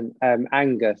this point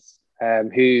Angus,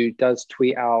 who does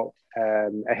tweet out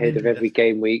ahead of every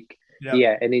game week,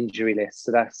 an injury list.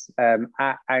 So that's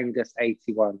at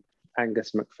Angus81,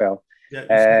 Angus McPhail.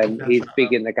 He's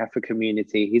big in the Gaffer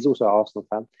community. He's also an Arsenal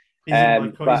fan. He's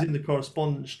in the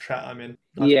correspondence chat I'm in.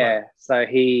 So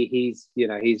he's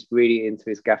really into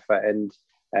his Gaffer, and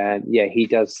he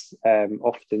does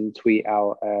often tweet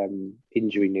out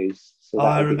injury news. So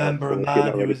I remember a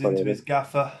man who was into his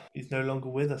Gaffer. He's no longer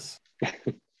with us.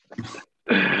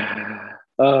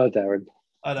 Oh, Darren.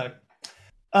 I know.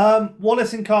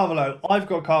 Wallace and Carvalho. I've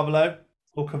got Carvalho,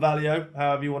 or Carvalho,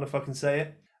 however you want to fucking say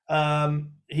it.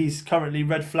 He's currently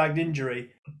red flagged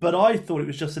injury, but I thought it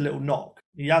was just a little knock.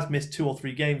 He has missed 2 or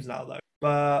 3 games now, though.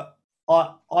 But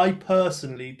I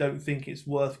personally don't think it's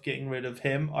worth getting rid of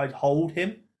him. I'd hold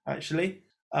him, actually.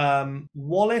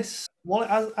 Wallace,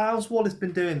 how's Wallace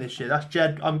been doing this year? That's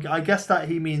Jed. I guess that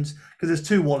he means, because there's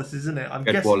 2 Wallaces, isn't it? I'm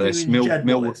guessing Wallace. Jed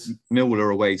Wallace. Millwall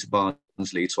are away to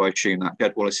Barnsley, so I assume that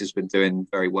Jed Wallace has been doing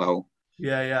very well.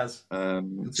 Yeah, he has.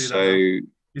 So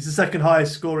he's the second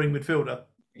highest scoring midfielder.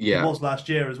 Yeah, he was last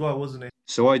year as well, wasn't he?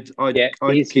 So I'd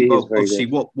keep up. Obviously,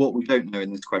 what we don't know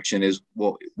in this question is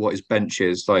what his bench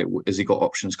is like. Has he got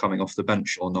options coming off the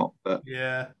bench or not? But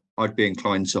yeah, I'd be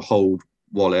inclined to hold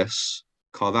Wallace.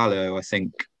 Carvalho, I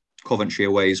think Coventry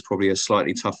away is probably a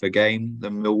slightly tougher game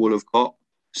than Millwall have got.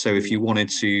 So if you wanted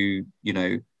to,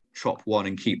 chop one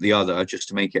and keep the other just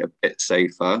to make it a bit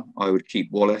safer, I would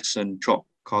keep Wallace and chop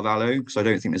Carvalho, because I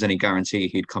don't think there's any guarantee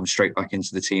he'd come straight back into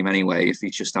the team anyway if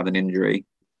he's just had an injury.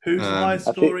 Who's the highest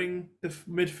scoring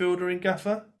midfielder in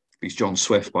Gaffer? He's John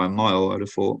Swift by a mile, I'd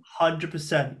have thought.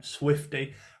 100%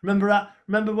 Swifty. Remember that?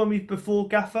 Remember when before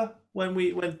Gaffer, when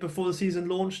we went before the season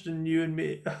launched, and you and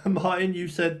me, Martin, you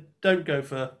said don't go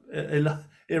for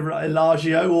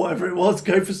Elagio or whatever it was,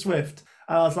 go for Swift.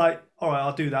 And I was like, all right,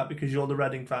 I'll do that because you're the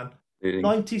Reading fan. Really?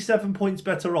 97 points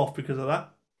better off because of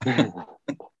that.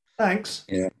 Thanks.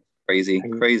 Yeah,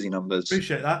 crazy numbers.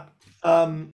 Appreciate that.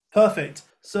 Perfect.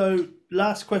 So,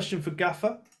 last question for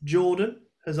Gaffer. Jordan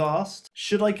has asked,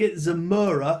 should I get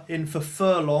Zamora in for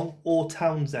Furlong or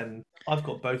Townsend? I've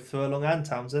got both Furlong and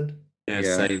Townsend. Yeah,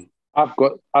 same. I've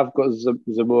got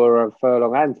Zamora,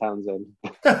 Furlong and Townsend.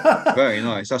 Very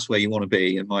nice. That's where you want to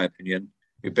be, in my opinion.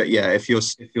 But yeah, if you're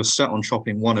set on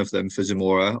chopping one of them for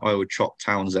Zamora, I would chop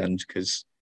Townsend, because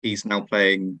he's now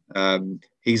playing on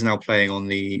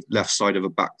the left side of a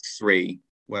back 3.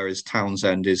 Whereas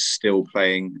Townsend is still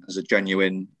playing as a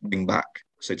genuine wing back.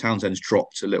 So Townsend's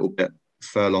dropped a little bit.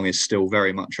 Furlong is still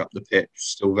very much up the pitch,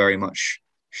 still very much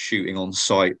shooting on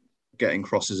sight, getting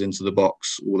crosses into the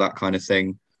box, all that kind of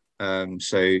thing.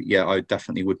 So yeah, I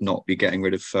definitely would not be getting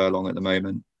rid of Furlong at the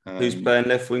moment. Who's playing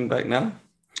left wing back now?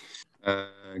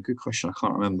 Good question. I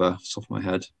can't remember off the top of my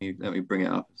head. Let me bring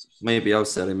it up. Maybe I'll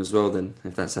sell him as well then,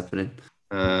 if that's happening.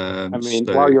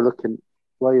 While you're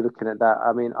looking at that,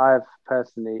 I mean, I've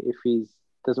personally, if he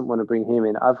doesn't want to bring him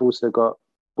in, I've also got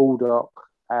Baldock,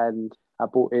 and I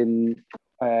brought in,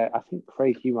 I think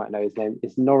Craig, you might know his name.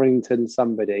 It's Norrington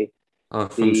somebody. Oh,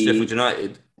 from Sheffield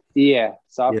United. Yeah,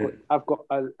 so I've got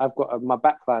my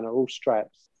backline are all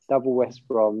stripes, double West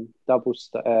Brom, double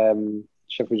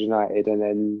Sheffield United, and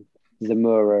then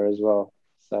Zamora as well.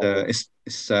 So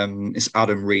it's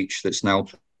Adam Reach that's now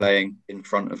playing in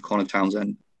front of Connor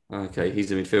Townsend. Okay,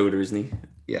 he's a midfielder, isn't he?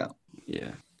 Yeah.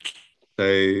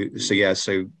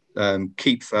 So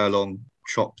keep Furlong,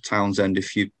 chop Townsend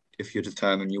if you're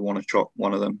determined you want to chop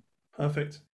one of them.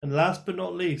 Perfect. And last but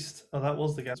not least, that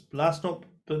was the guess. Last but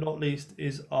not least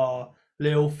is our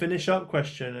little finish up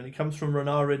question, and it comes from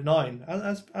Renarid9,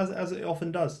 as it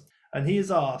often does. And he has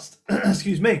asked,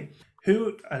 excuse me,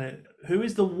 who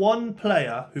is the one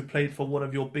player who played for one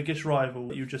of your biggest rivals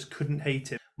that you just couldn't hate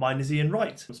him? Mine is Ian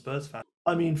Wright, I'm a Spurs fan.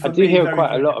 I mean, I do hear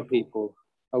quite a lot of people.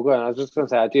 Oh, go on. I was just going to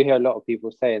say, I do hear a lot of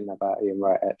people saying about Ian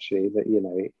Wright, actually,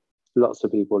 that, lots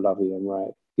of people love Ian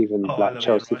Wright, even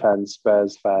Chelsea fans,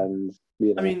 Spurs fans,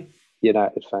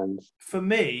 United fans. For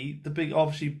me,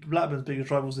 obviously Blackburn's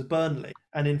biggest rivals is Burnley.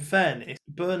 And in fairness,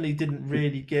 Burnley didn't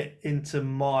really get into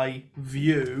my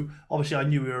view. Obviously, I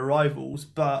knew we were rivals,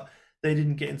 but they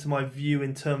didn't get into my view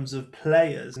in terms of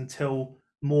players until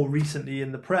more recently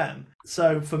in the Prem.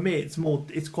 So for me,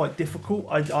 it's quite difficult.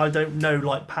 I don't know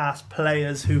like past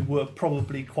players who were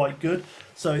probably quite good.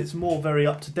 So it's more very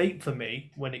up to date for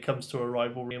me when it comes to a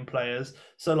rivalry and players.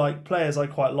 So like players I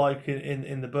quite like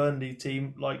in the Burnley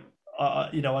team, like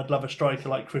I'd love a striker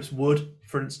like Chris Wood,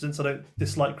 for instance. I don't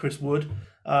dislike Chris Wood.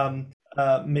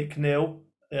 Mick Neal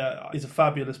is a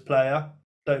fabulous player.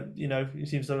 He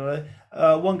seems to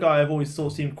one guy I've always thought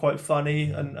seemed quite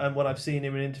funny, and when I've seen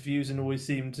him in interviews and always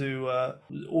seemed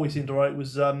alright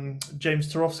was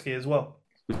James Tarowski as well.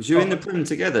 Was you in the Prem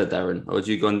together, Darren, or had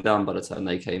you gone down by the time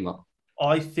they came up?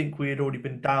 I think we had already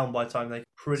been down by the time they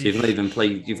pretty. So you've not even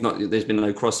played. There's been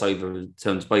no crossover in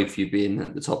terms of both of you being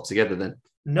at the top together. Then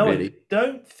no, really? I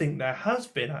don't think there has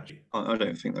been actually. I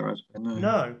don't think there has been.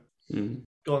 No. Mm.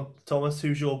 Go on, Thomas.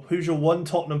 Who's your one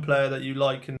Tottenham player that you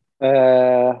like? And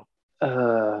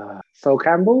Sol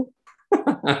Campbell.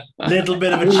 Little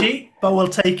bit of a cheat, but we'll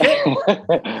take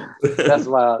it. That's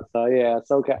my answer. Yeah,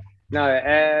 Sol Campbell. No,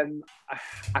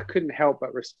 I couldn't help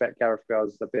but respect Gareth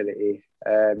Bale's ability.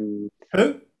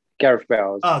 Who? Gareth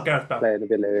Bale. Oh, Gareth Bale. Playing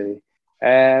ability.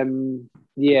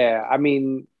 Yeah, I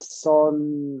mean,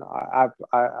 Son.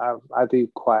 I do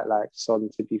quite like Son,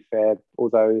 to be fair.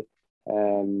 Although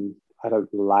I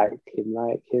don't like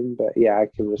him, but yeah, I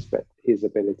can respect his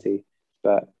ability.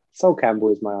 But Sol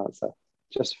Campbell is my answer,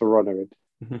 just for honouring.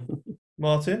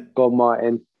 Martin? Go on,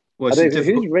 Martin. Well, who's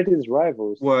Reading's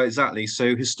rivals? Well, exactly.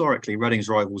 So historically, Reading's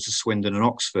rivals are Swindon and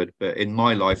Oxford, but in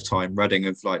my lifetime, Reading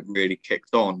have like really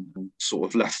kicked on and sort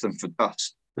of left them for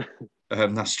dust.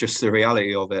 That's just the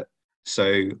reality of it. So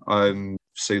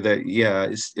that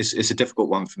it's a difficult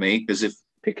one for me because if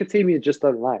pick a team you just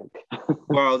don't like.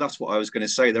 Well, that's what I was going to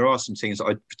say. There are some teams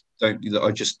that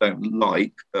I just don't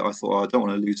like, but I thought I don't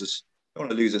want to lose us. I don't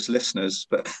want to lose us listeners,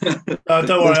 but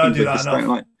don't worry, I do that enough.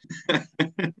 Like.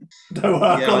 Don't worry,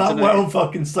 I've got that well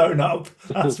fucking sewn up.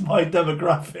 That's my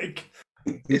demographic.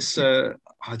 It's I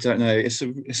don't know. It's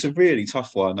a really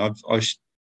tough one. I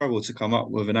struggle to come up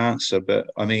with an answer, but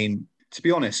I mean, to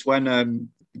be honest, when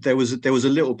there was a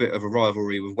little bit of a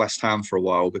rivalry with West Ham for a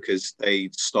while because they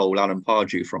stole Alan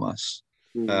Pardew from us,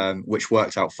 which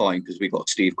worked out fine because we got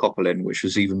Steve Coppell, which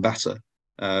was even better.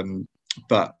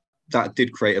 But that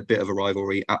did create a bit of a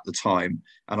rivalry at the time,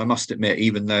 and I must admit,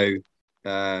 even though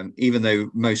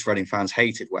most Reading fans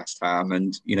hated West Ham,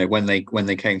 and when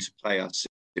they came to play us,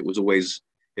 it was always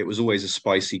a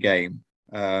spicy game.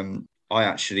 I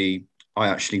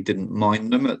actually didn't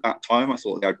mind them at that time. I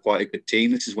thought they had quite a good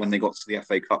team. This is when they got to the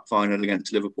FA Cup final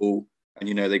against Liverpool,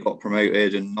 and they got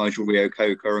promoted, and Nigel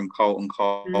Reo-Coker and Carlton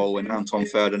Cole and Anton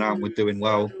Ferdinand were doing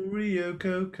well.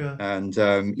 Reo-Coker. And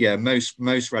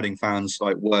most Reading fans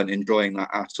weren't enjoying that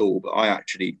at all. But I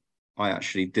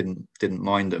actually didn't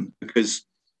mind them because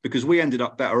we ended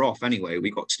up better off anyway. We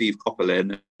got Steve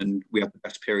Coppell and we had the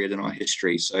best period in our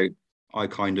history. So I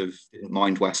kind of didn't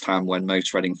mind West Ham when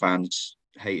most Reading fans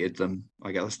hated them.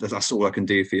 I guess that's all I can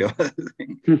do for you.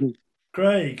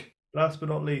 Craig, last but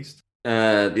not least.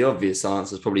 The obvious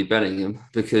answer is probably Bellingham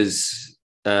because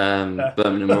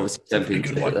Birmingham obviously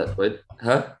championship at that point.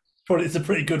 Huh? Probably it's a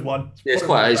pretty good one. It's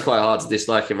quite hard to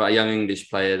dislike him, right? A young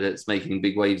English player that's making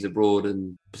big waves abroad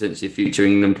and potentially a future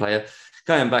England player.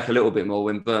 Going back a little bit more,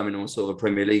 when Birmingham was sort of a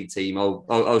Premier League team,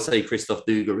 I'll say Christophe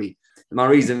Dugarry. My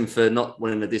reason for not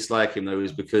wanting to dislike him though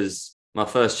is because my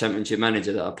first Championship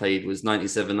manager that I played was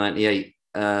 97-98,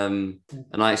 and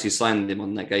I actually signed him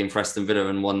on that game for Aston Villa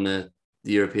and won the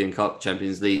European Cup,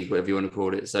 Champions League, whatever you want to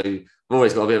call it. So I've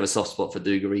always got a bit of a soft spot for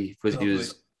Dugarry because he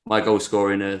was my goal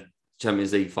scorer in a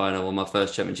Champions League final on my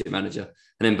first Championship manager.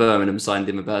 And then Birmingham signed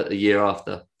him about a year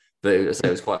after. But it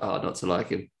was quite hard not to like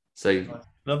him. So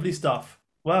lovely stuff.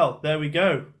 Well, there we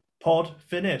go. Pod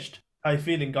finished. How you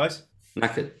feeling, guys?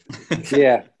 Knackered.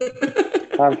 Yeah.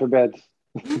 Time for bed.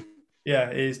 Yeah,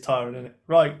 it is tiring, isn't it?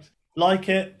 Right. Like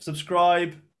it,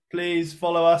 subscribe, please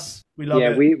follow us. We love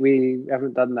it. Yeah, we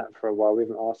haven't done that for a while. We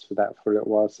haven't asked for that for a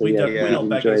little while. So we're not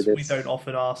beggars. We don't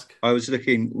often ask. I was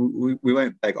looking, we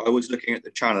won't beg. I was looking at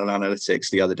the channel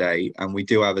analytics the other day, and we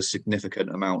do have a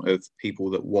significant amount of people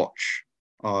that watch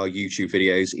our YouTube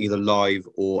videos either live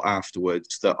or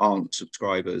afterwards that aren't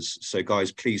subscribers. So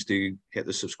guys, please do hit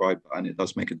the subscribe button. It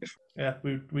does make a difference. Yeah,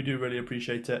 we do really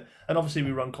appreciate it. And obviously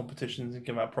we run competitions and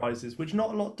give out prizes, which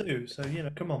not a lot do. So,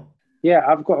 come on. Yeah,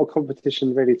 I've got a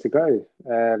competition ready to go.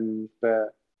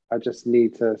 But I just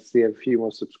need to see a few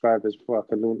more subscribers before I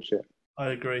can launch it. I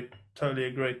agree. Totally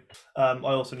agree. I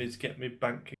also need to get me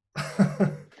banking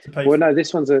to pay no,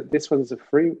 this one's a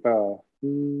free. No,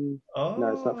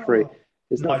 it's not free.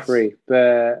 It's not Nice. free,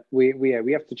 but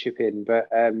we have to chip in. But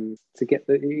to get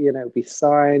the it'll be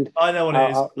signed. I know what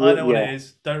it is. I know what yeah. it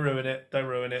is. Don't ruin it. Don't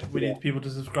ruin it. We Yeah. need people to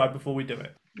subscribe before we do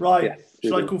it. Right. Yes, we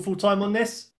Shall I do. call full time on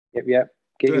this? Yep.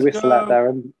 Get your Let's whistle out, go.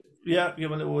 Darren. Yeah,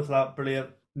 give a little whistle out. Brilliant.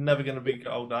 Never going to be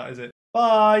old, that is it?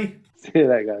 Bye. See you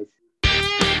later, guys.